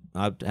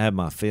 I had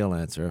my Phil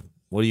answer.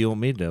 What do you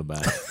want me to do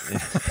about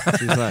it?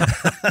 She's like,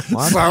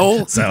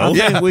 well, I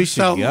think we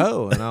should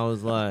go. And I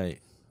was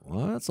like,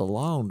 well, that's a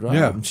long drive.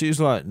 Yeah. And she's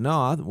like,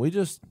 no,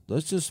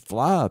 let's just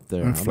fly up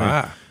there.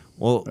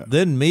 Well,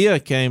 then Mia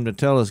came to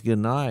tell us good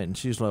night, and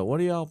she's like, what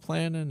are y'all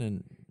planning?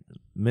 And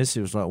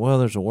Missy was like, well,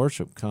 there's a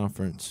worship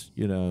conference,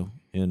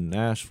 in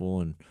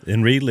Nashville.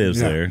 And Reed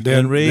lives there.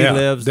 Then Reed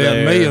lives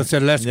there. Then Mia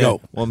said, let's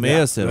go. Well,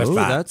 Mia said, oh,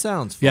 that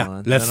sounds fun.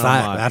 Yeah, let's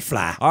fly. Let's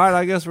fly. All right,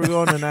 I guess we're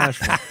going to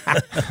Nashville.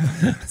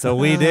 So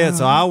we did.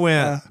 So I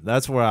went.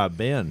 That's where I've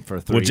been for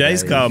 3 days. Well,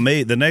 Jase called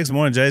me. The next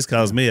morning, Jase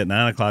calls me at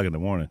 9:00 in the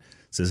morning.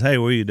 Says, hey,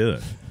 what are you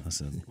doing? I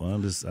said, well,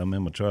 I'm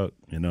in my truck.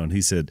 And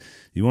he said,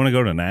 you want to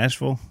go to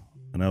Nashville?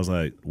 And I was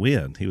like,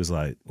 when? He was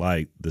like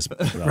this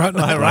right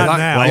now.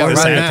 Like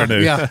this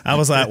afternoon. Yeah. I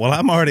was like, well,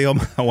 I'm already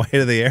on my way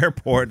to the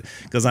airport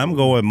because I'm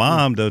going with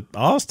Mom to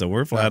Austin.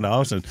 We're flying to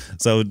Austin.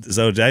 So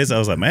Jase, I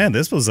was like, man,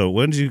 this was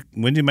when did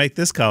you make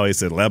this call? He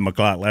said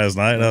 11:00 last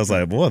night. And I was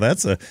like, boy, you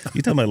talking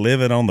about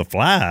living on the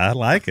fly. I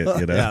like it,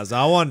 Yeah, so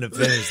I wanted to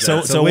finish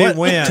that. So we what,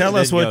 went. Tell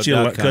us what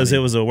you, because it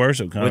was a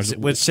worship conference.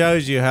 Which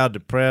shows you how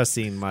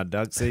depressing my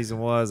duck season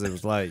was. It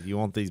was like, you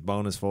want these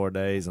bonus 4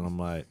 days? And I'm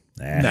like,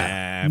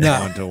 I'm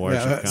going to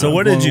worship. So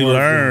what did you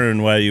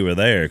learn while you were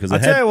there? I'll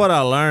tell you what I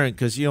learned,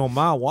 because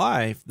my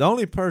wife, the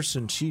only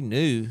person she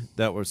knew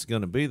that was going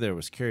to be there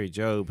was Carrie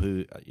Job,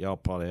 who y'all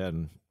probably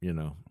hadn't.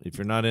 If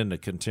you're not into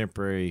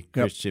contemporary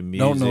Christian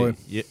music, don't know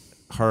him.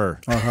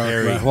 Her,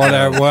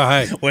 whatever.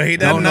 Well, he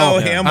doesn't know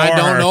him. I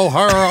don't know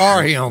her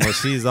or him, but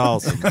she's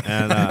awesome.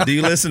 And do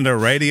you listen to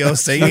radio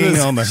singing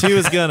on the? She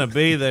was going to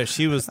be there.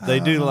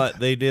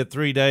 They did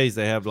 3 days.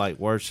 They have like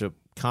worship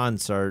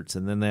concerts,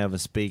 and then they have a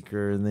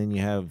speaker, and then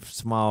you have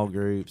small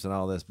groups and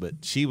all this.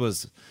 But she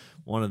was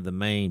one of the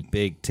main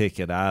big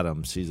ticket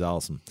items. She's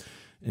awesome.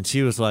 And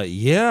she was like,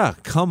 yeah,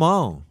 come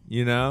on,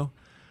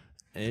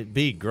 it'd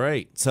be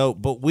great. So,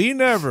 but we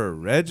never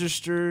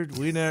registered.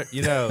 We never,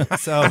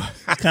 so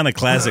kind of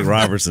classic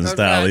Robertson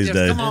style these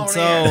days. And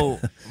so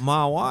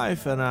my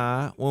wife and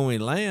I, when we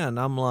land,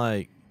 I'm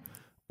like,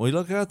 we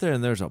look out there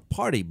and there's a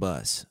party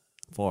bus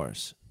for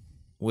us,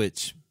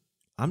 which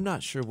I'm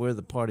not sure where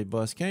the party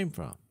bus came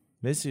from.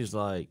 Missy's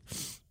like,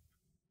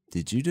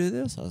 did you do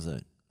this? I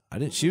said, I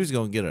didn't. She was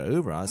going to get an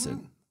Uber. I said,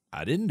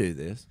 I didn't do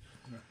this.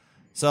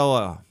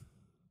 So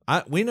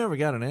we never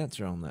got an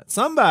answer on that.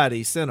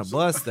 Somebody sent a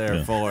bus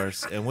there for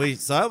us, and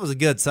so that was a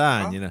good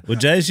sign, Well,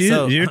 Jase, you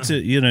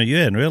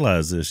hadn't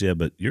realized this yet,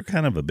 but you're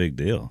kind of a big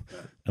deal.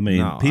 I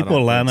mean,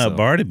 people line up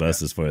party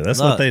buses for you. That's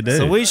what they do.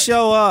 So we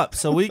show up.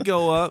 So we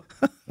go up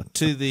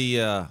to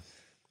the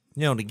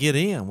to get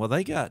in. Well,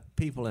 they got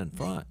people in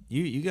front.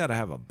 You got to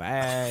have a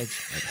badge,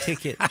 a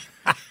ticket.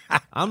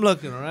 I'm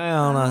looking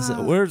around. I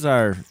said, where's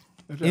our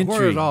entry?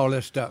 Where's all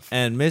this stuff?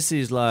 And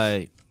Missy's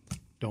like,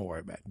 don't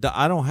worry about it.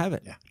 I don't have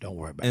it. Yeah, don't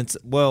worry about it.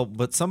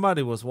 But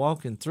somebody was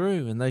walking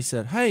through, and they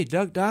said, hey,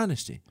 Duck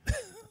Dynasty.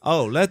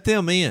 Oh, let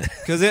them in,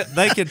 because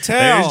they could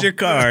tell. There's your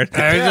card.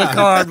 There's your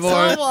card, boy. So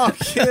I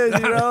walk in,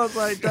 it's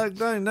like Duck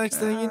Dynasty. Next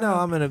thing you know,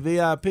 I'm in a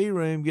VIP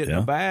room getting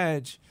a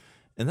badge.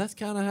 And that's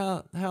kind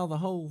of how the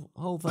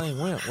whole thing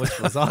went, which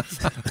was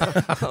awesome.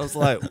 I was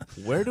like,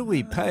 where do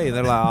we pay?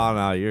 They're like, oh,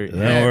 no, you're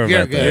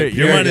good.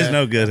 Your money's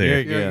no good here.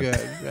 You're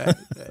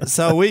good.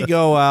 So we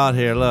go out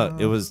here. Look,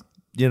 it was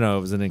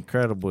an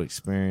incredible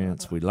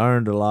experience. We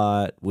learned a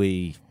lot.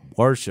 We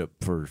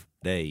worshiped for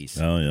days.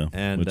 Oh, yeah,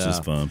 and which is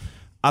fun.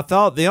 I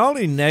thought the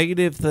only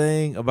negative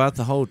thing about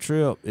the whole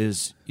trip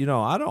is,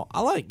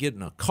 I like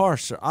getting a car.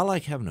 I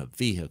like having a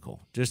vehicle.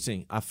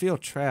 I feel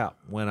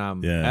trapped when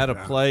I'm at a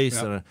place.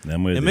 And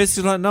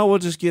Missy's like, no, we'll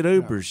just get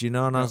Ubers,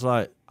 And I was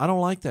like, I don't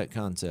like that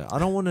concept. I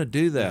don't want to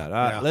do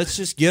that. Let's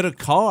just get a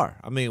car.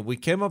 I mean, we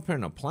came up here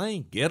in a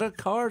plane. Get a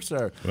car,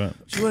 sir. Right.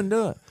 She wouldn't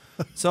do it.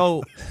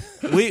 So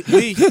we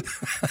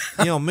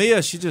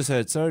Mia, she just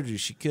had surgery.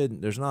 She couldn't.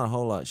 There's not a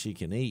whole lot she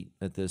can eat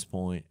at this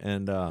point.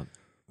 And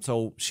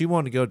so she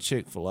wanted to go to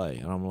Chick-fil-A,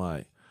 and I'm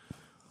like,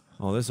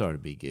 oh, this ought to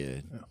be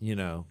good,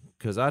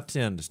 because I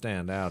tend to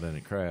stand out in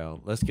a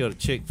crowd. Let's go to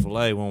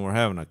Chick-fil-A when we're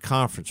having a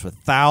conference with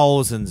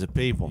thousands of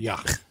people.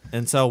 Yeah.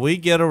 And so we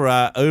get a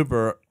ride,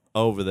 Uber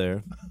over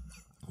there.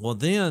 Well,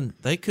 then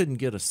they couldn't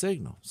get a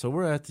signal. So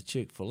we're at the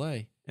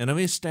Chick-fil-A. And I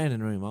mean, it's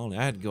standing room only.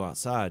 I had to go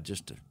outside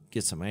just to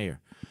get some air.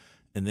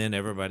 And then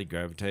everybody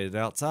gravitated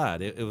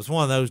outside. It was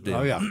one of those deals.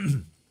 Oh, yeah.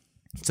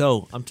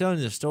 So I'm telling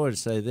you the story to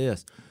say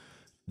this.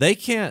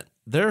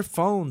 Their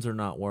phones are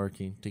not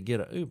working to get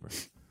an Uber.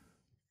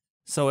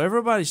 So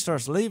everybody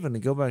starts leaving to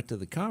go back to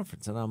the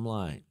conference. And I'm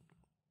like,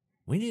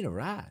 we need a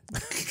ride.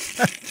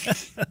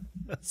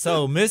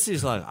 So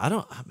Missy's like,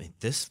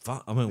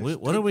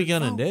 what are we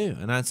going to do?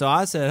 And so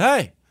I said,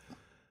 hey,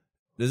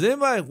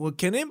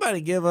 can anybody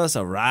give us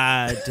a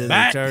ride to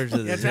the church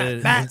of the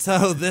city? And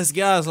so this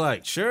guy's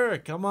like, sure,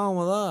 come on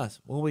with us.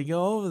 Well, we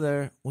go over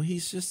there. Well, he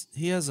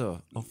has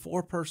a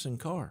 4-person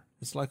car.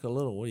 It's like a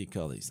little, what do you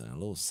call these things? A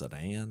little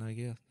sedan, I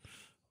guess.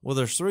 Well,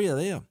 there's 3 of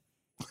them.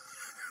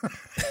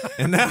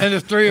 And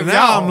there's 3 of y'all.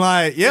 Now I'm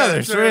like,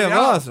 there's 3 of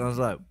us. And I was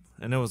like,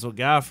 and there was a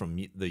guy from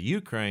the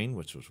Ukraine,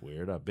 which was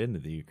weird. I've been to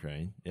the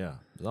Ukraine. Yeah.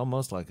 It was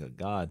almost like a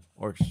God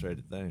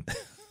orchestrated thing.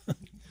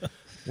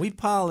 We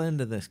pile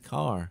into this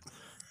car.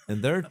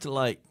 And they're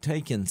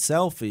taking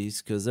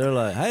selfies because they're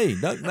like, hey,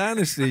 Duck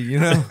Dynasty,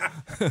 And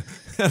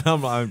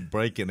I'm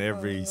breaking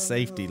every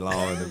safety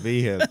law in the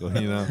vehicle,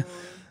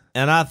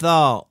 And I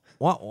thought,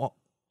 why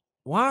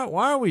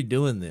are we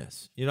doing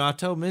this? I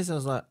told Miss, I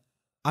was like,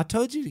 I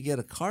told you to get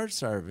a car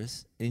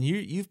service, and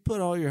you've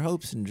put all your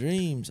hopes and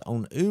dreams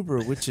on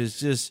Uber, which is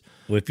just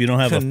if you don't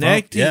have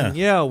connecting, a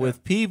phone,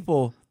 with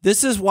people.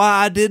 This is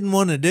why I didn't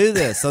want to do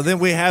this. So then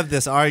we have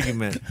this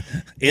argument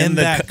in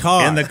the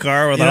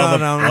car with all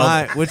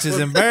the which is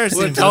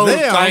embarrassing for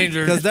them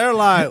because they're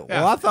like,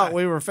 well, I thought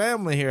we were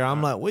family here.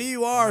 I'm like, well,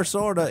 you are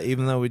sort of,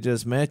 even though we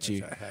just met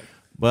you.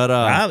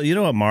 But you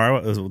know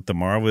what the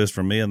marvel is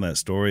for me in that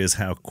story is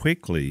how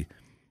quickly,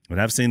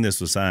 and I've seen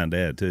this with Cy and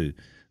Dad too,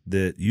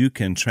 that you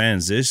can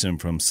transition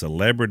from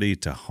celebrity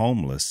to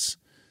homeless.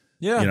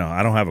 Yeah.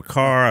 I don't have a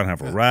car. I don't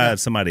have a ride.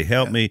 Somebody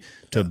help me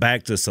to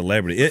back to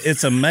celebrity.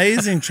 It's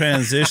amazing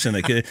transition.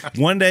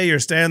 One day you're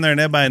standing there and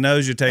everybody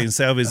knows you're taking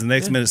selfies. The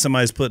next minute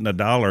somebody's putting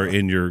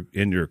 $1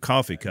 in your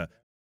coffee cup.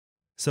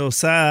 So,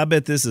 Cy, I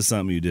bet this is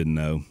something you didn't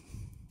know.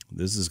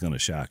 This is going to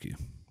shock you.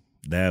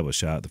 Dad was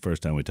shocked the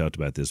first time we talked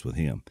about this with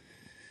him.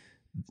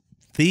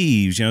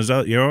 Thieves,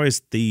 you're always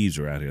thieves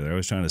around here. They're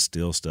always trying to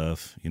steal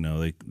stuff.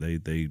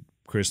 They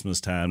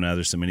Christmas time now,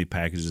 there's so many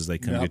packages, they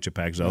come get your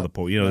package all the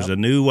poor. There's a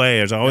new way.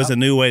 There's always a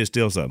new way to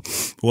steal something.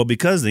 Well,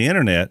 because of the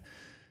internet,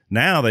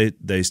 now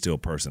they steal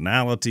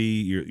personality,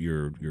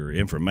 your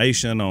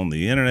information on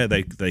the internet.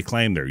 They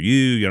claim they're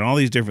you. All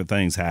these different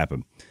things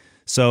happen.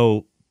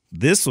 So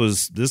this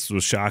was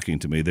shocking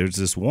to me. There's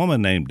this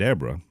woman named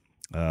Deborah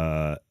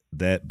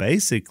that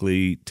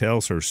basically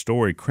tells her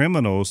story.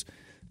 Criminals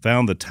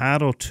found the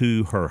title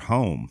to her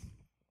home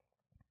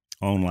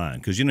online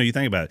because you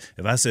think about it.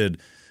 If I said,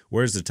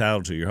 where's the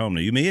title to your home?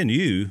 Now, me and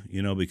you,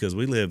 because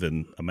we live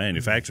in a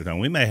manufactured home,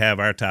 we may have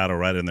our title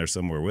right in there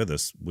somewhere with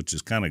us, which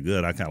is kind of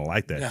good. I kind of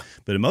like that. Yeah.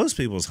 But in most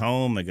people's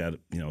home, they got,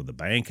 the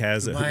bank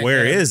has it.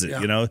 Where is it?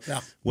 Yeah.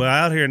 Well,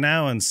 out here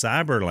now in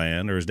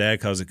cyberland, or as Dad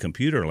calls it,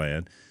 computer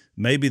land,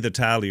 maybe the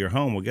title of your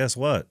home. Well, guess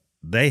what?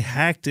 They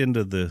hacked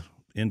into the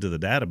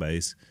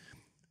database,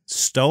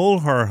 stole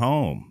her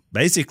home,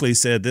 basically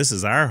said, this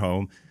is our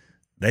home.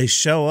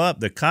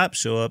 The cops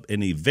show up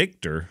and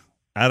evict her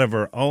out of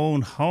her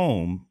own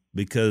home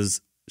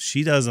because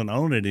she doesn't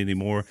own it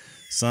anymore.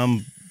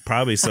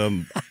 Probably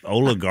some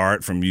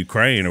oligarch from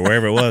Ukraine or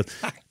wherever it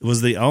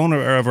was the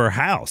owner of her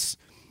house.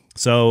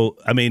 So,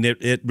 I mean,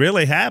 it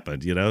really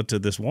happened, to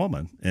this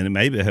woman, and it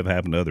may have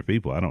happened to other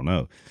people. I don't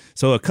know.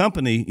 So a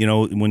company,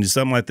 when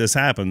something like this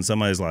happens,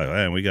 somebody's like,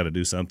 man, we got to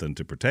do something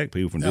to protect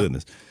people from doing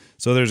this.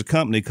 So there's a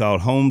company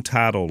called Home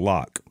Title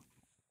Lock,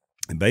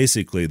 and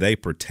basically they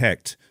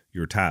protect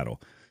your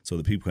title so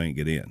that people can't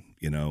get in,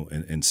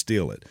 and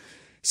steal it.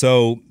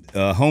 So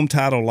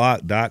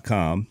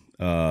HometitleLock.com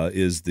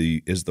is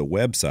the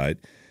website.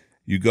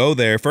 You go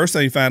there. First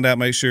thing you find out,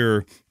 make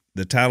sure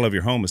the title of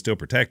your home is still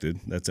protected.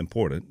 That's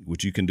important,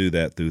 which you can do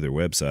that through their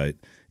website.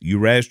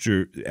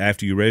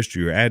 After you register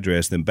your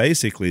address, then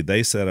basically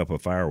they set up a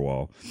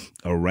firewall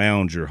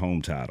around your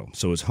home title.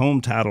 So it's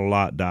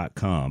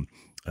HometitleLock.com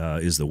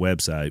is the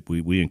website.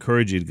 We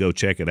encourage you to go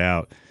check it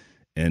out.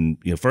 And,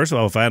 first of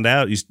all, find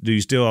out, do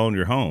you still own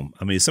your home?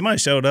 I mean, if somebody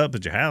showed up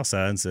at your house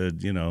and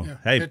said,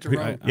 hey,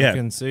 I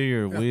can see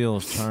your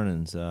wheels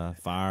turning,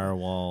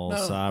 firewall,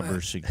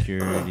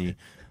 cybersecurity,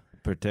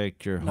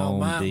 protect your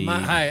home deed.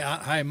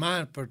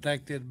 Mine's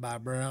protected by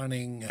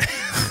Browning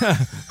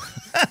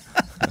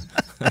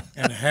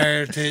and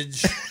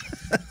Heritage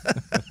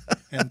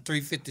and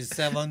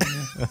 357.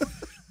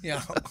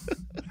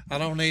 I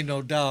don't need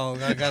no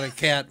dog. I got a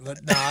cat,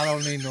 but no, I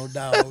don't need no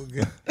dog.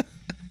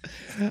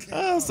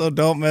 So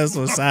don't mess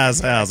with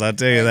Cy's house. I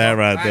tell you that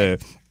right there.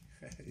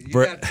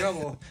 You got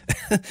trouble.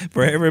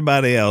 For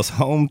everybody else,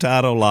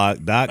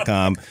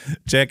 HomeTitleLock.com.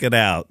 Check it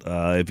out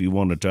if you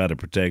want to try to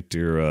protect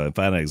your,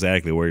 find out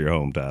exactly where your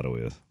home title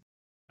is.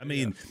 I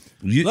mean,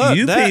 Look,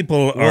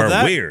 people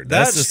are weird. That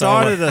That's just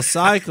started a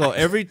cycle.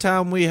 Every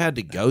time we had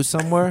to go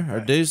somewhere or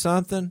do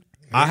something,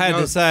 I had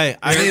to say,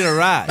 I need a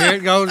ride. Here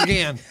it goes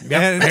again.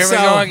 And Here so we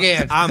go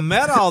again. I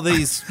met all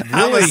these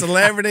I'm a really.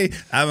 celebrity,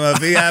 I'm a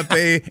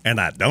VIP, and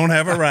I don't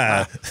have a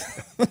ride.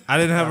 I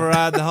didn't have a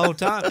ride the whole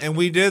time, and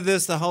we did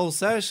this the whole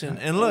session.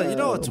 And look, you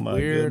know what's my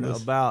weird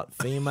goodness. about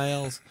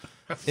females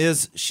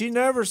is she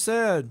never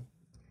said,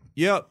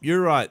 "Yep, you're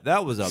right.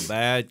 That was a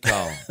bad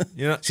call."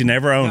 You know, She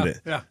never owned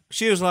it. Yeah,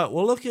 she was like,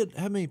 "Well, look at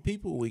how many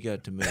people we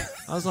got to meet."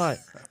 I was like,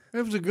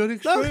 it was a good "No,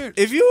 experience.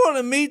 if you want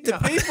to meet the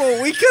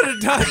people, we could have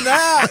done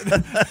that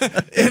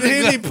at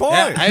any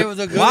point. Yeah, it was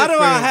a good Why do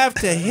I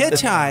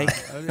experience. have to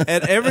hitchhike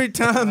at every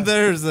time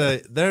there's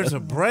a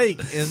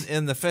break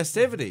in the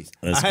festivities?"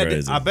 That's I had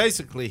crazy. I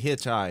basically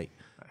hitchhiked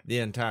the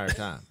entire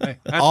time,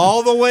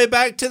 all the way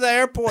back to the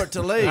airport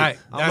to leave. Hey,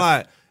 I'm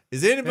like,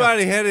 is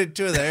anybody headed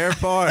to the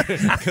airport?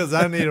 Because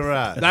I need a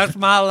ride. That's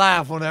my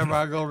life whenever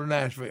I go to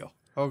Nashville.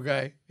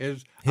 Okay,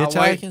 is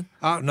Hitchhiking?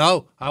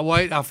 No, I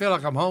wait. I feel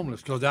like I'm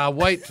homeless because I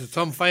wait till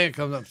some fan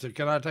comes up and says,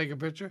 "Can I take a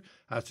picture?"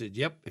 I said,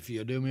 "Yep. If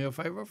you'll do me a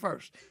favor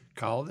first,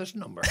 call this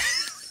number."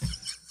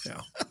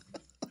 Yeah.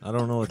 I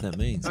don't know what that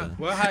means.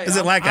 Well, hey, Is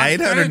it like an 800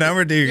 stranded.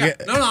 number? Do you Yeah.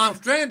 get? No, I'm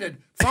stranded.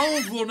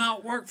 Phones will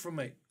not work for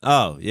me.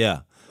 Oh yeah.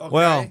 Okay?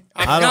 Well,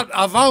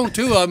 I've owned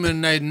two of them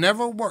and they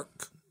never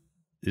work.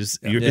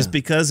 It's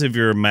because of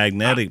your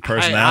magnetic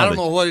personality. I don't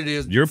know what it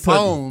is. You're putting-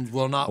 Phones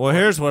will not Well, work.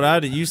 here's what I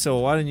did. You said,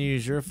 well, why didn't you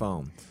use your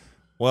phone?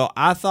 Well,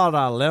 I thought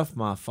I left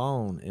my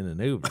phone in an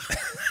Uber,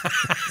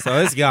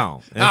 so it's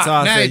gone. And so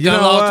I now said, you you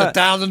know lost what?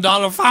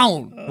 $1,000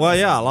 phone. Well,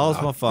 yeah, I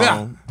lost my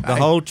phone Yeah. the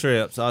whole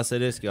trip, so I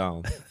said it's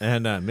gone.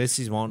 And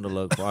Missy's wanting to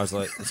look for it. I was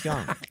like, it's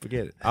gone.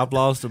 Forget it. I've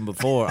lost them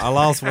before. I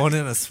lost one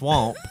in a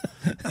swamp.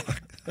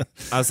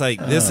 I was like,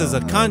 this is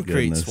a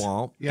concrete goodness.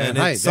 swamp. Yeah, and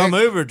hey, some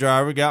they- Uber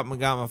driver got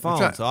my phone.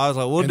 right. So I was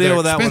like, we'll And deal they're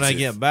with that when I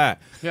expensive. get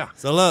back. Yeah.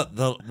 So look,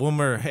 when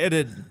we're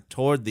headed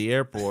toward the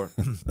airport,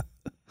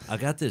 I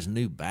got this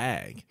new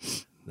bag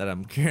that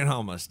I'm carrying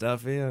all my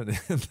stuff in,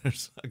 and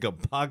there's like a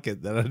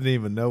pocket that I didn't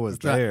even know was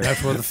there.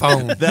 That's where the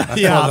phone. That's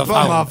yeah, where I the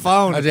put my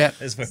phone.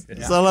 That's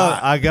it. So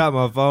look, I got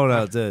my phone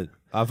out there.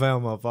 I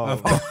found my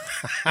phone.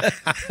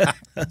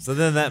 So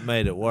then that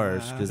made it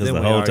worse because then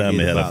the we whole time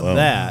argued you had a about phone.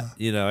 that.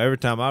 You know, every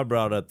time I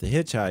brought up the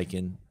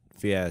hitchhiking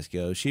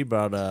fiasco, she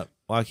brought up,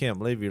 "Well, I can't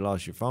believe you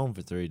lost your phone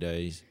for 3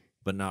 days,"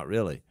 but not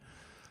really.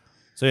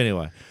 So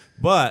anyway,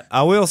 but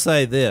I will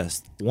say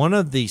this: one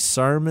of the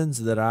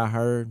sermons that I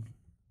heard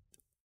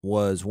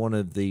was one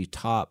of the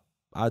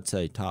I'd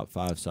say top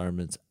 5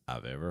 sermons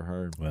I've ever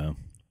heard. Well,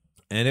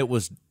 And it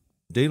was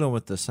dealing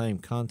with the same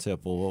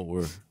concept of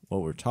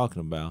what we're talking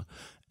about.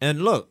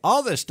 And look,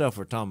 all this stuff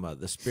we're talking about,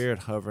 the Spirit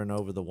hovering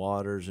over the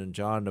waters and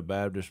John the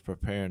Baptist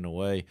preparing the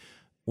way,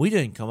 we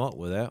didn't come up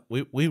with that.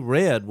 We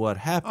read what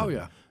happened. Oh,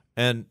 yeah.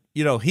 And,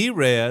 you know, he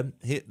read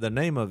the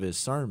name of his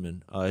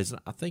sermon. I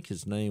think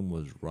his name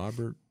was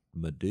Robert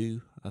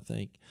Madu, I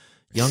think.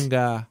 Young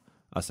guy.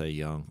 I say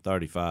young.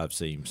 35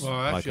 seems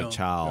Well, that's like young. a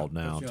child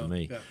Yeah, now that's to young.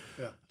 me. Yeah,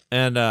 yeah.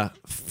 And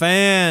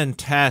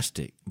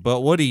fantastic.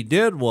 But what he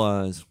did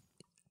was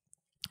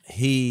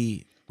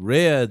he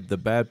read the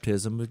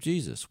baptism of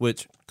Jesus,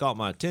 which caught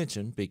my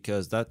attention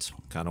because that's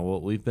kind of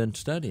what we've been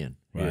studying.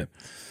 Right. Here.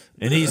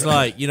 And he's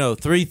like,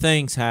 3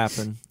 things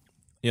happen.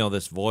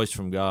 This voice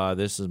from God,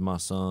 this is my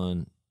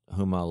son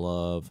whom I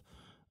love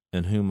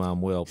and whom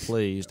I'm well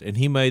pleased. And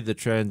he made the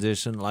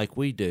transition like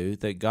we do,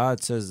 that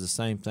God says the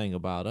same thing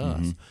about us.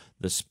 Mm-hmm.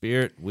 The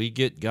Spirit, we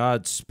get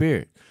God's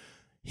Spirit.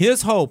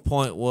 His whole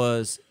point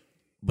was,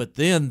 but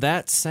then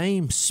that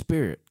same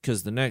Spirit,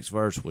 because the next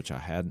verse, which I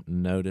hadn't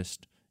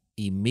noticed,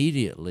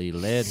 immediately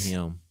led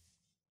him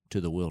to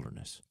the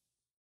wilderness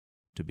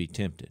to be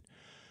tempted.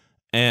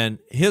 And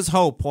his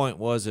whole point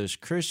was, as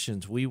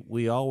Christians,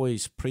 we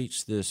always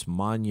preach this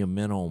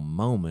monumental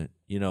moment,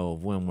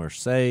 of when we're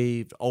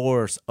saved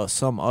or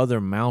some other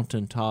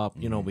mountaintop.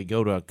 We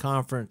go to a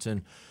conference,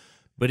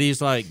 but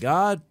he's like,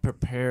 God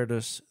prepared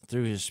us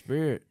through his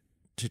Spirit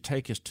to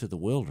take us to the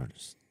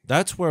wilderness.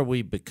 That's where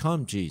we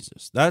become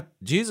Jesus. That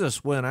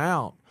Jesus went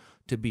out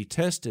to be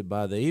tested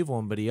by the evil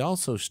one, but he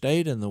also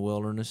stayed in the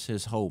wilderness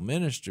his whole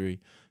ministry,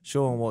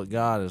 showing what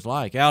God is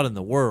like out in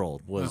the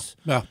world was.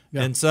 Yeah.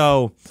 And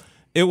so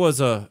it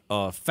was a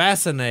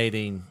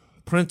fascinating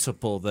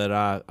principle that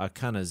I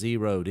kind of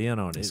zeroed in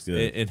on. That's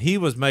good. And he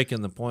was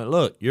making the point,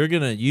 look, you're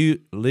going to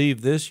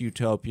leave this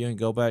utopia and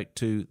go back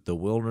to the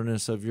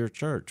wilderness of your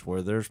church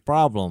where there's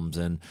problems.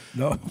 And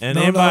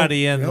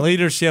anybody in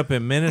leadership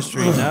and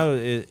ministry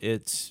knows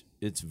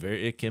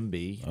it can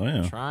be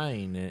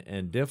trying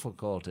and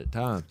difficult at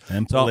times.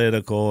 And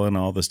political and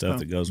all the stuff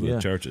that goes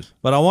with churches.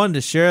 But I wanted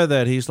to share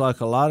that he's like,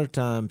 a lot of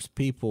times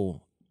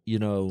people,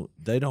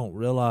 they don't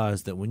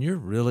realize that when you're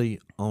really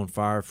on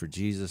fire for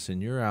Jesus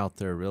and you're out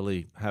there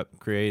really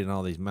creating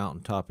all these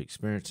mountaintop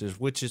experiences,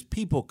 which is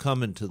people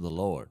coming to the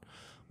Lord.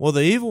 Well,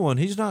 the evil one,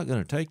 he's not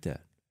going to take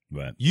that.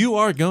 Right. You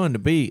are going to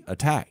be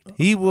attacked.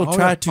 He will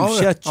try to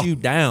shut you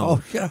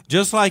down,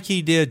 just like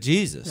he did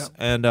Jesus.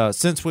 Yeah. And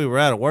since we were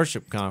at a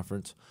worship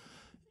conference,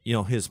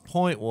 his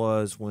point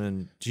was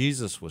when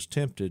Jesus was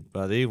tempted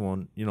by the evil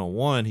one.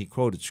 One, he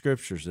quoted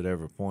scriptures at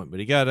every point, but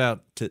he got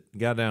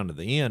down to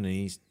the end,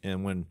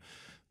 and when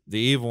the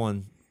evil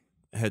one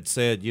had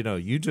said,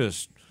 you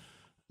just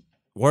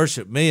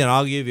worship me and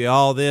I'll give you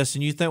all this,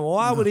 and you think, well,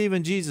 why would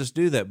even Jesus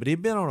do that? But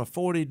he'd been on a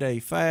 40-day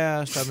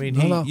fast. I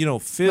mean,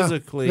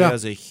 physically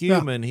as a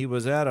human, he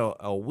was at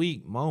a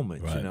weak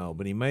moment, right.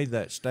 But he made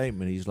that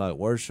statement. He's like,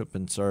 worship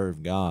and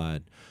serve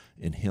God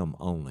in him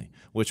only,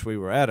 which we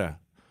were at a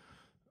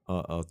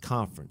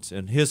conference.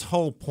 And his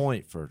whole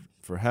point for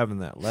having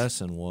that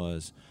lesson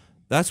was,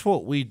 that's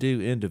what we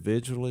do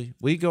individually.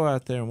 We go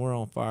out there and we're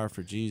on fire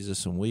for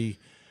Jesus, and we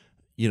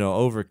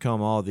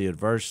overcome all the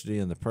adversity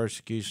and the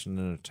persecution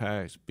and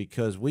attacks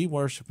because we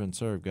worship and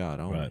serve God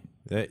only.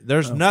 Right.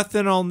 There's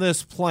nothing on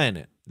this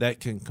planet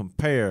that can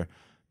compare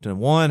to,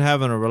 one,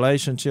 having a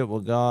relationship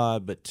with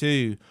God, but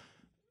two,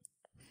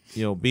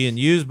 being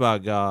used by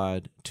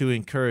God to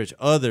encourage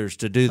others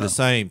to do the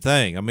same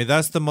thing. I mean,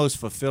 that's the most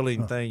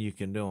fulfilling thing you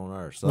can do on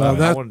earth. So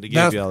I wanted to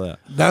give you all that.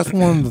 That's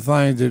one of the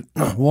things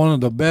that one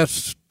of the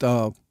best,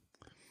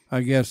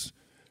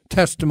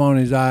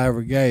 testimonies I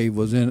ever gave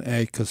was in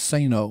a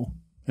casino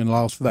in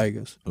Las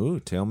Vegas. Ooh,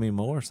 tell me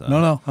more, son.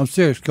 No, I'm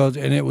serious,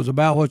 and it was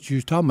about what you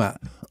was talking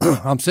about.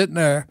 I'm sitting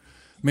there.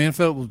 Me and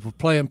Philip was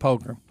playing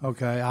poker.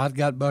 Okay, I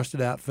got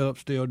busted out.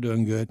 Philip's still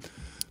doing good.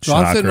 So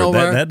Shocker. I'm sitting over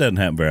there. That doesn't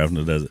happen very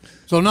often, does it?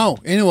 So no.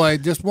 Anyway,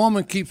 this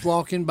woman keeps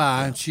walking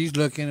by, and she's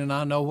looking, and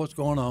I know what's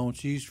going on.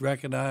 She's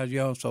recognized,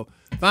 So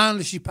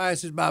finally, she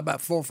passes by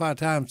about 4 or 5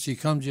 times. She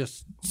comes,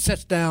 just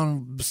sits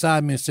down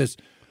beside me and says,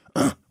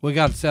 "We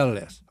got to settle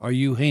this. Are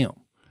you him?"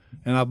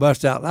 And I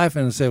bust out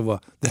laughing and said,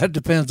 "Well, that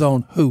depends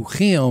on who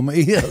him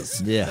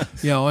is." Yeah.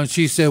 And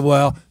she said,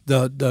 "Well,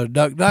 the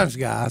Duck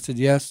Dynasty guy." I said,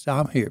 "Yes,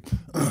 I'm here."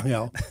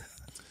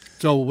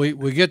 So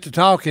we get to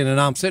talking,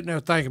 and I'm sitting there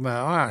thinking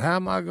about, all right, how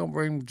am I going to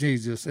bring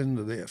Jesus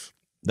into this?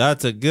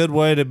 That's a good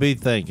way to be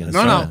thinking.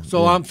 No.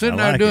 So I'm sitting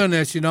there doing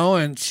this,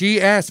 and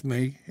she asked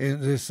me,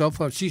 and it's so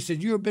fun. She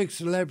said, "You're a big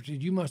celebrity.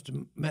 You must have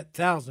met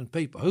 1,000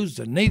 people. Who's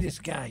the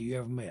neatest guy you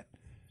ever met?"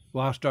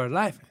 Well, I started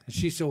laughing. And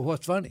she said, "Well,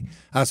 what's funny?"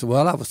 I said,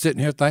 "Well, I was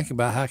sitting here thinking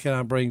about how can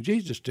I bring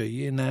Jesus to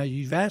you, and now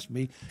you've asked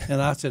me." And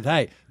I said,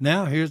 "Hey,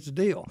 now here's the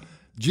deal.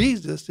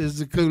 Jesus is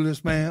the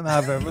coolest man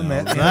I've ever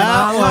met in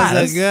my life."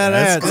 That was a good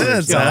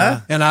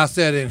answer. And I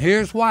said, "And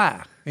here's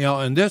why."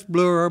 And this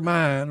blew her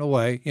mind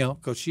away,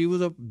 because she was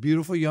a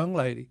beautiful young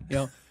lady,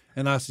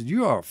 And I said,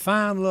 "You are a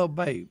fine little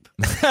babe."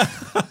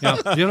 Just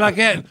like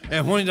that.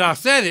 And when I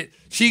said it,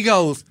 she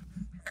goes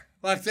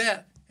like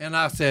that. And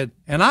I said,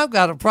 "And I've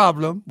got a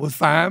problem with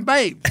fine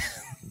babes."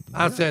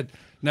 I said,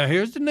 "Now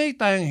here's the neat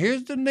thing.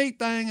 Here's the neat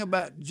thing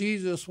about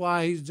Jesus,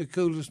 why he's the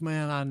coolest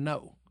man I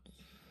know.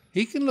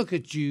 He can look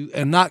at you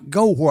and not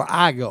go where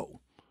I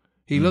go.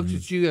 He looks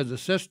at you as a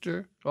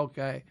sister,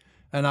 okay?"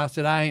 And I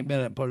said, "I ain't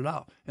been able to put it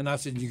off." And I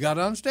said, "You got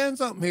to understand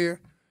something here.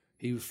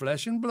 He was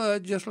flesh and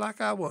blood just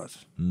like I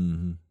was."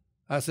 Mm-hmm.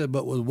 I said,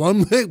 "But with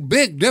one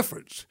big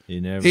difference. He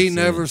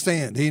never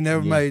sinned. He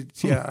never made,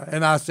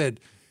 And I said,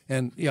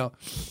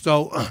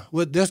 so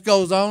with this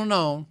goes on and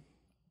on.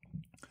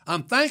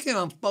 I'm thinking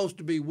I'm supposed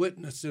to be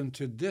witnessing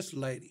to this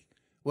lady.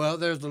 Well,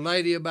 there's a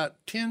lady about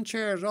 10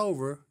 chairs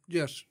over,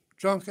 just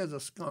drunk as a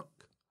skunk.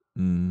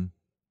 Mm-hmm.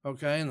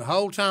 Okay, and the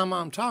whole time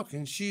I'm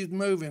talking, she's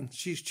moving,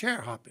 she's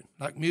chair hopping,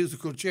 like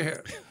musical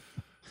chairs.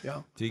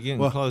 So you're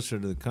getting closer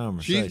to the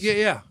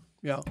conversation.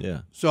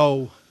 Yeah.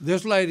 So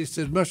this lady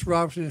says, "Mr.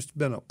 Robertson, it's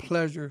been a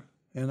pleasure,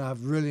 and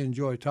I've really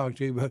enjoyed talking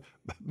to you, but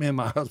me and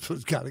my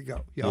husband's got to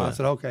go." I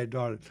said, "Okay,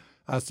 darling."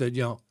 I said,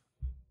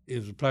 "It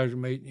was a pleasure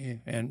meeting you,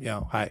 and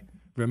hey,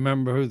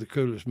 remember who the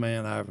coolest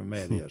man I ever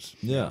met is."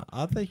 Yeah,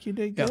 I think you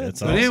did good. But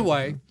awesome.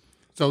 Anyway,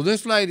 so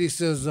this lady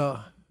says,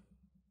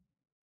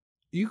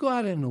 "You go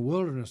out in the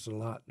wilderness a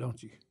lot,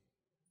 don't you?"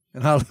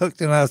 And I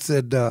looked and I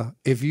said,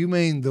 "If you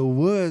mean the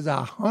woods,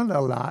 I hunt a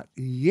lot,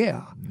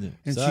 yeah."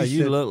 And so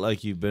you look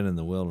like you've been in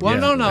the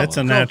wilderness. Well, no. That's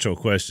a natural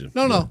question.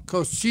 No,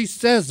 because she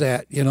says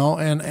that,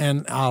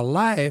 and I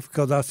laugh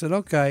because I said,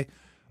 "Okay,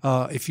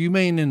 if you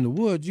mean in the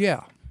woods,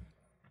 yeah."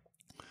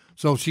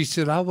 So she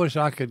said, "I wish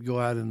I could go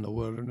out in the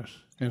wilderness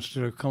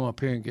instead of come up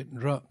here and getting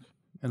drunk."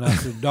 And I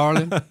said,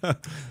 "Darling,"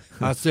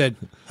 I said,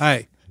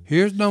 "Hey,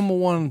 here's number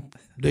one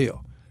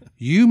deal.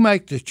 You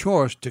make the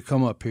choice to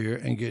come up here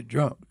and get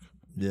drunk.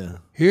 Yeah.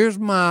 Here's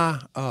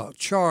my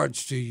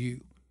charge to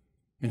you.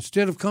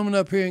 Instead of coming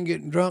up here and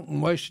getting drunk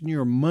and wasting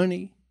your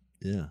money,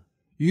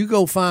 you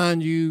go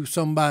find you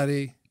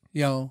somebody,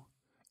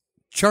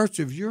 church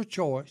of your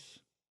choice,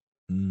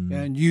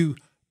 and you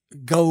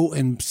go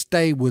and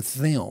stay with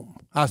them."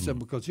 I said,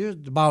 because here's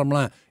the bottom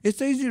line.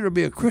 It's easier to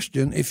be a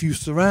Christian if you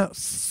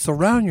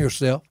surround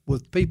yourself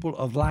with people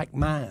of like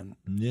mind.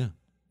 Yeah.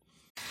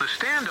 The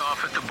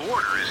standoff at the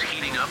border is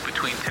heating up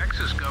between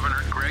Texas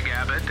Governor Greg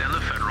Abbott and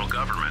the federal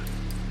government.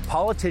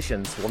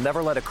 Politicians will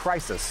never let a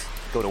crisis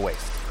go to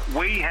waste.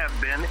 We have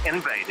been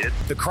invaded.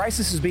 The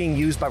crisis is being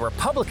used by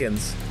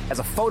Republicans as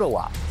a photo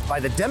op, by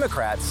the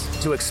Democrats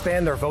to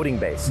expand their voting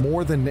base.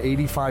 More than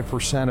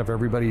 85% of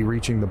everybody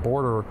reaching the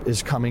border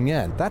is coming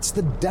in. That's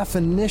the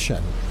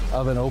definition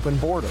of an open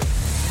border.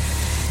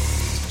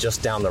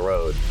 Just down the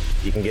road,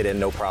 you can get in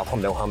no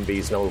problem, no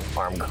Humvees, no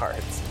armed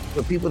guards.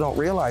 What people don't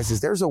realize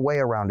is there's a way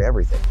around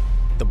everything.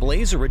 The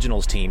Blaze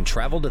Originals team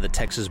traveled to the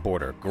Texas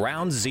border,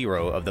 ground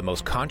zero of the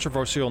most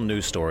controversial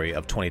news story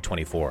of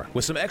 2024.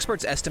 With some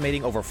experts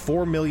estimating over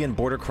 4 million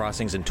border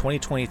crossings in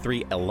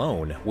 2023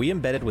 alone, we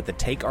embedded with the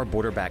Take Our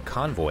Border Back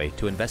convoy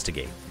to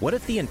investigate. What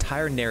if the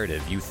entire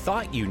narrative you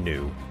thought you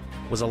knew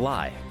was a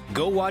lie?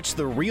 Go watch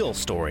the real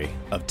story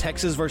of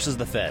Texas versus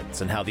the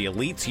feds and how the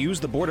elites use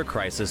the border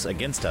crisis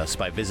against us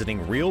by visiting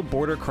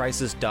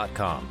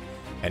realbordercrisis.com.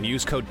 And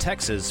use code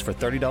TEXAS for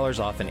 $30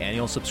 off an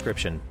annual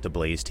subscription to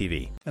Blaze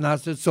TV. And I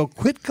said, so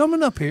quit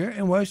coming up here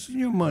and wasting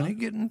your money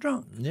getting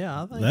drunk.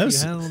 Yeah, I think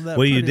That's, you handled that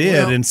well, you pretty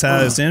did, well. and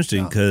so it's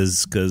interesting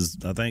because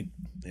I think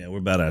we're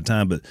about out of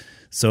time. But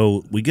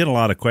so we get a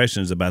lot of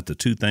questions about the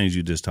two things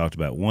you just talked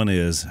about. One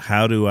is,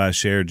 how do I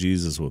share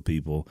Jesus with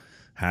people?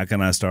 How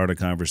can I start a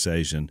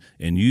conversation?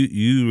 And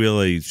you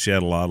really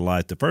shed a lot of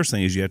light. The first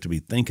thing is you have to be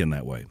thinking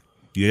that way.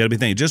 You got to be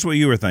thinking just what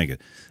you were thinking.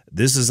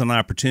 This is an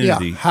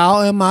opportunity. Yeah.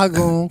 How am I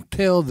going to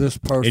tell this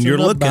person and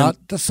you're about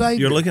the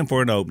Savior? You're looking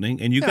for an opening,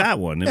 and you got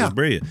one. It was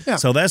brilliant. Yeah.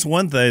 So that's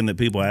one thing that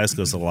people ask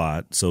us a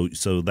lot. So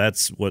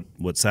that's what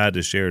side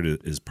to share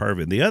is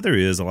perfect. The other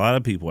is a lot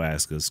of people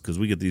ask us, because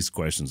we get these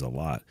questions a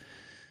lot,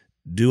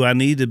 do I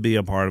need to be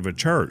a part of a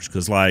church?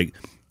 Because, like,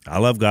 I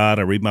love God.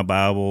 I read my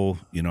Bible.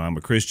 I'm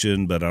a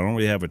Christian, but I don't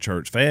really have a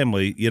church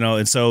family.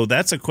 And so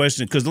that's a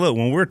question. Because look,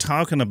 when we're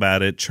talking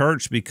about it,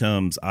 church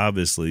becomes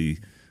obviously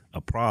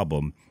a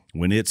problem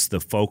when it's the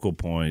focal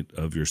point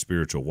of your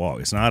spiritual walk.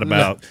 It's not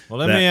about. Well,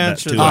 let me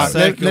answer the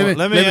second.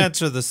 Let me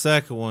answer the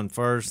second one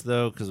first,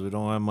 though, because we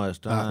don't have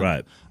much time.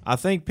 Right. I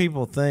think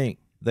people think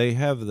they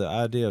have the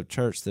idea of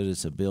church that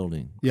it's a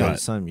building. Yeah. That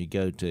it's something you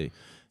go to.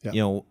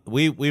 Yeah.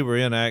 We were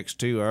in Acts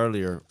 2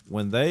 earlier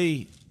when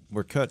they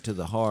were cut to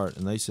the heart,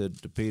 and they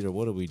said to Peter,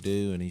 what do we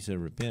do? And he said,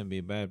 repent,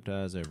 be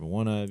baptized, every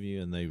one of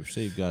you, and they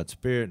received God's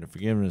Spirit and the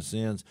forgiveness of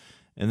sins.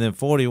 And then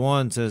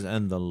 41 says,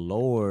 and the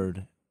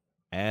Lord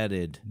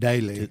added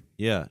daily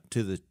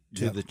to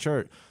the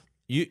church.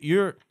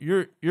 You're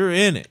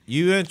in it.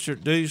 You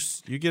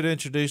get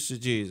introduced to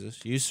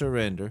Jesus, you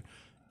surrender,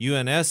 you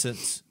in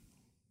essence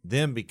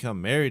then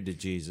become married to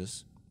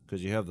Jesus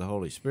because you have the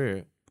Holy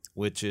Spirit,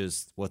 which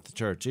is what the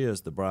church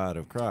is, the bride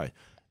of Christ.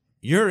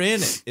 You're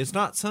in it. It's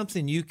not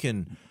something you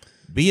can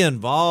be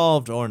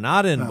involved or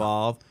not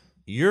involved.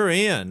 You're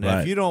in.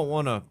 Right. If you don't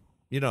want to,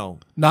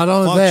 not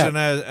only function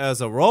that,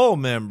 as a role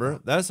member,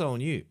 that's on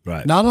you.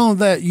 Right. Not only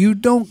that, you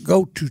don't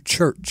go to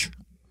church.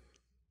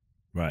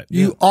 Right.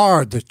 You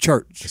are the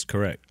church. That's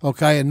correct.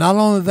 Okay. And not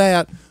only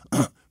that,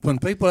 when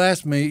people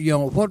ask me,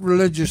 what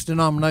religious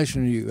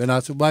denomination are you? And I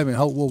said, wait a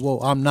minute,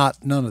 whoa, I'm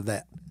not none of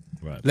that.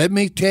 Right. Let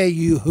me tell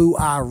you who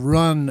I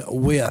run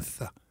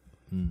with.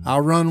 I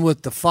run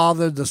with the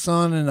Father, the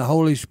Son, and the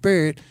Holy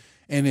Spirit.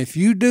 And if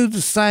you do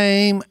the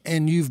same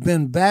and you've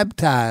been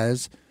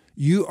baptized,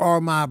 you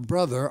are my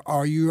brother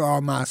or you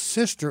are my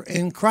sister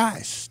in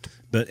Christ.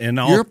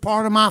 You're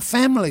part of my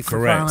family. For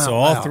correct. So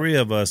all three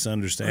of us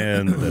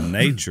understand the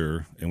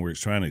nature, and we're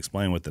trying to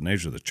explain what the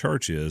nature of the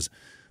church is.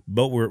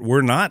 But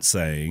we're not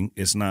saying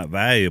it's not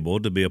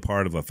valuable to be a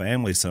part of a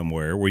family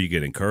somewhere where you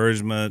get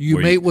encouragement. You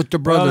meet with the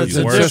brothers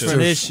and sisters. It's a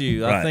different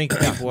issue. Right. I think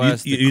people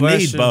ask the question. You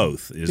need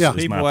both.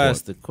 People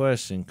ask the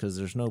question because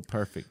there's no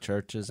perfect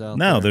churches out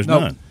there. No, there's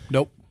none.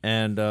 Nope.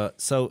 And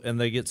and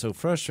they get so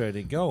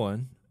frustrated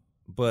going.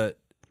 But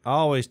I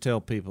always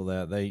tell people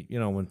that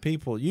when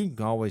people, you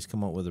can always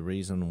come up with a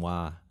reason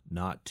why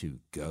not to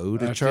go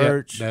to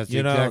church. That's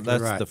exactly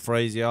that's right. the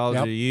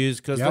phraseology you use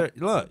because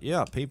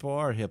people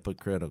are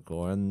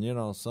hypocritical, and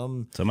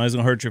somebody's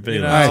gonna hurt your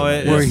feelings.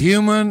 We're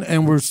human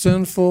and we're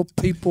sinful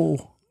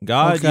people.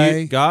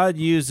 God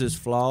uses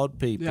flawed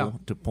people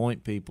to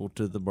point people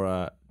to the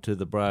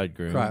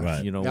bridegroom,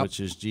 right. which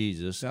is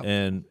Jesus,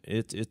 and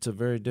it's a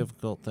very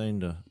difficult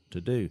thing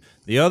to do.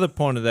 The other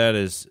point of that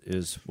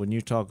is when you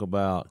talk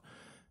about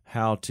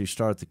how to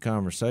start the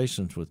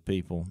conversations with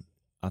people.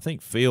 I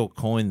think Phil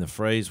coined the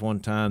phrase one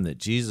time that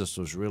Jesus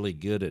was really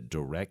good at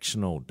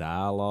directional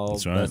dialogue.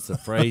 That's right. That's the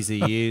phrase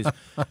he used.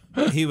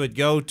 He would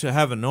go to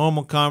have a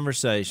normal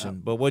conversation.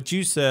 But what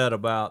you said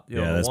about the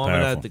woman powerful.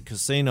 at the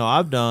casino,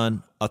 I've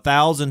done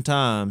 1,000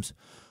 times,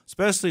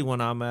 especially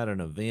when I'm at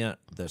an event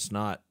that's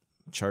not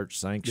church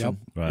sanctioned.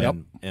 Right.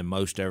 And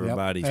most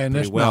everybody's And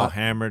pretty it's well not.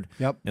 hammered.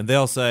 Yep. And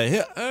they'll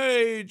say,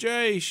 hey,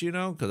 Jase,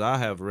 because I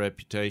have a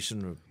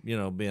reputation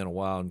of, being a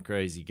wild and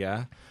crazy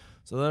guy.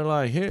 So they're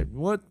like, here,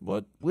 what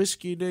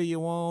whiskey do you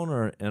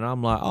want? And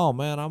I'm like, oh,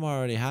 man, I'm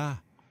already high.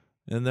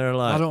 And they're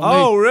like,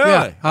 really?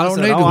 Yeah, I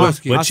don't need the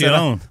whiskey. What you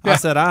own? I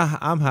said,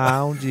 I'm high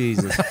on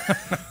Jesus.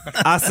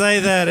 I say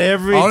that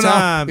every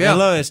time. Yeah. And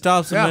look, it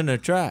stops them in their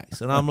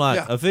tracks. And I'm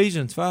like, Yeah.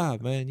 Ephesians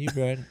 5, man, you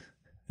read it.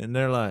 And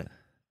they're like,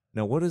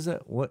 Now, what is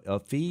that? What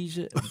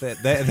Ephesians? They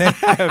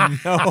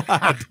have no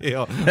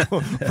idea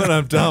what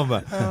I'm talking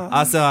about.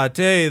 I said, I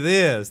tell you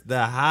this: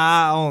 the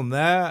high on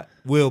that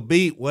will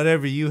beat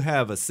whatever you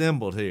have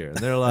assembled here. And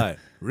they're like,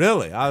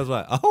 really? I was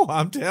like, oh,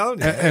 I'm telling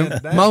you.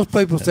 And most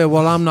people say,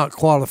 well, I'm not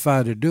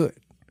qualified to do it.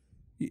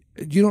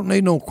 You don't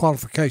need no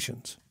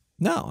qualifications.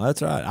 No,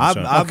 that's right.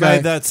 I've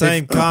made that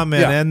same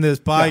comment in this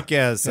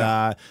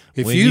podcast.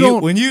 If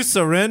when you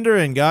surrender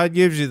and God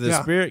gives you the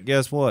Spirit,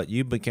 guess what?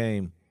 You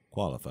became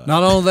qualified.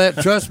 Not only that,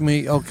 trust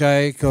me,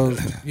 okay, because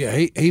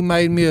he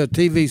made me a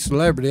TV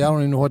celebrity. I don't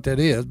even know what that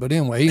is, but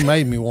anyway, he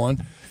made me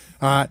one.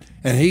 All right,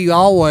 and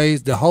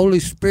the Holy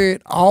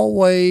Spirit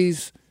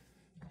always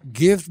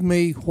gives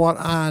me what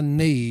I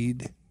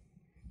need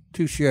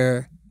to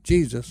share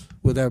Jesus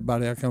with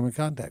everybody I come in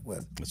contact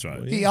with. That's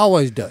right. He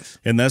always does.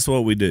 And that's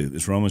what we do.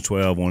 It's Romans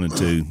 12, 1 and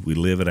 2. We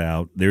live it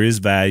out. There is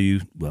value.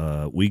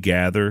 We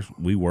gather,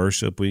 we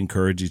worship, we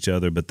encourage each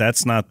other, but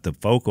that's not the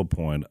focal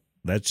point.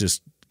 That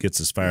just gets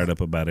us fired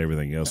up about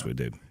everything else we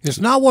do. It's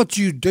not what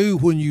you do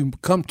when you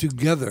come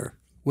together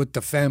with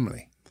the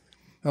family.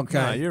 Okay.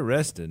 No, you're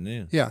resting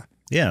then. Yeah.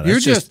 Yeah.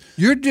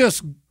 You're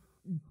just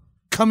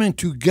coming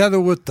together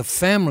with the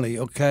family,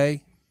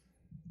 okay?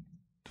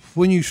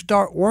 When you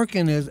start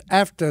working is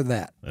after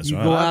that. That's you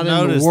right. go out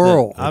in the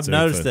world. I've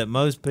noticed that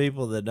most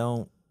people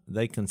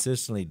they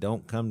consistently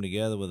don't come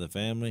together with a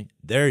family,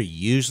 they're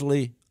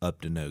usually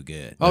up to no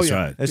good. That's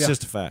right. It's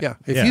just a fact. Yeah.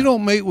 If you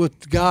don't meet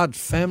with God's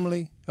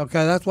family,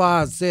 okay, that's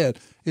why I said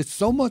it's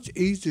so much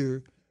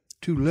easier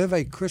to live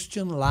a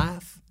Christian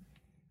life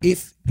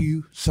if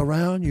you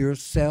surround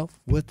yourself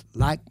with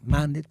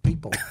like-minded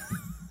people.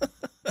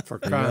 For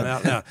crying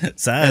out loud.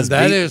 And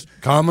that is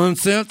Common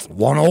Sense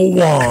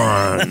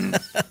 101.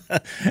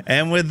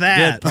 And with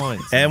that,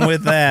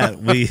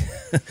 we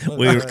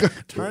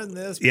turn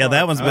this. Yeah,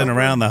 that one's been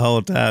around the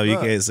whole time. You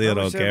can't see it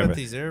on camera. With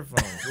these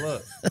earphones.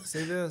 Look,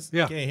 see this?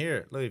 Yeah. You can't hear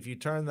it. Look, if you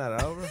turn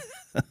that over.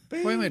 What do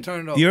you mean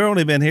turn it over? You've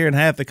only been hearing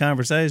half the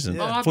conversation.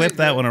 Yeah. Flip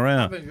that one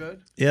around. I've been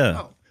good.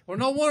 Yeah. Oh. Well,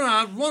 no wonder.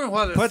 I was wondering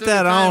why. Put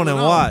that on and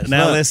watch.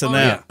 Now Look. listen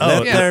now.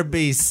 Let there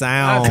be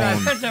sound.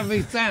 Let there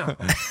be sound.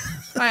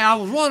 Hey, I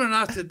was wondering.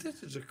 I said,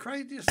 "This is the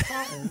craziest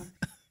phone."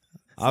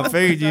 I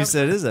figured you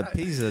said it's a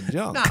piece of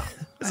junk. No,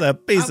 it's a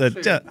piece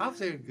of junk. I'm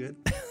feeling good.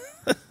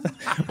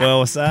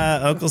 Well,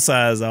 Uncle Si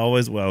is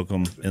always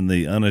welcome in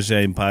the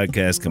Unashamed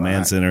Podcast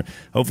Command Center.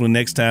 Hopefully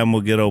next time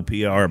we'll get old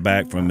PR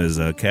back from his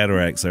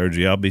cataract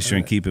surgery. I'll be sure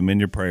and keep him in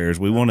your prayers.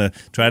 We want to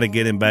try to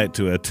get him back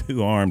to a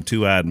two-armed,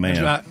 two-eyed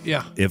man, Right,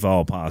 yeah, if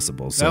all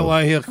possible. So that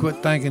way he'll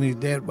quit thinking he's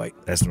dead weight.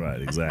 That's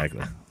right,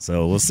 exactly.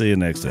 So we'll see you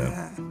next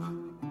time.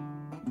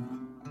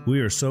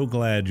 We are so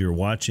glad you're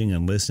watching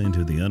and listening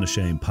to the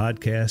Unashamed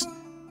Podcast.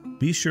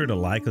 Be sure to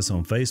like us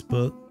on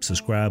Facebook,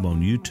 subscribe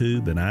on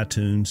YouTube and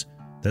iTunes.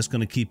 That's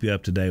going to keep you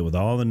up to date with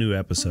all the new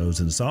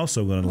episodes, and it's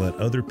also going to let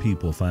other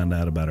people find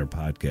out about our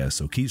podcast.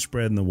 So keep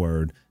spreading the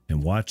word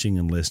and watching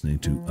and listening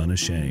to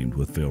Unashamed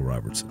with Phil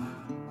Robertson.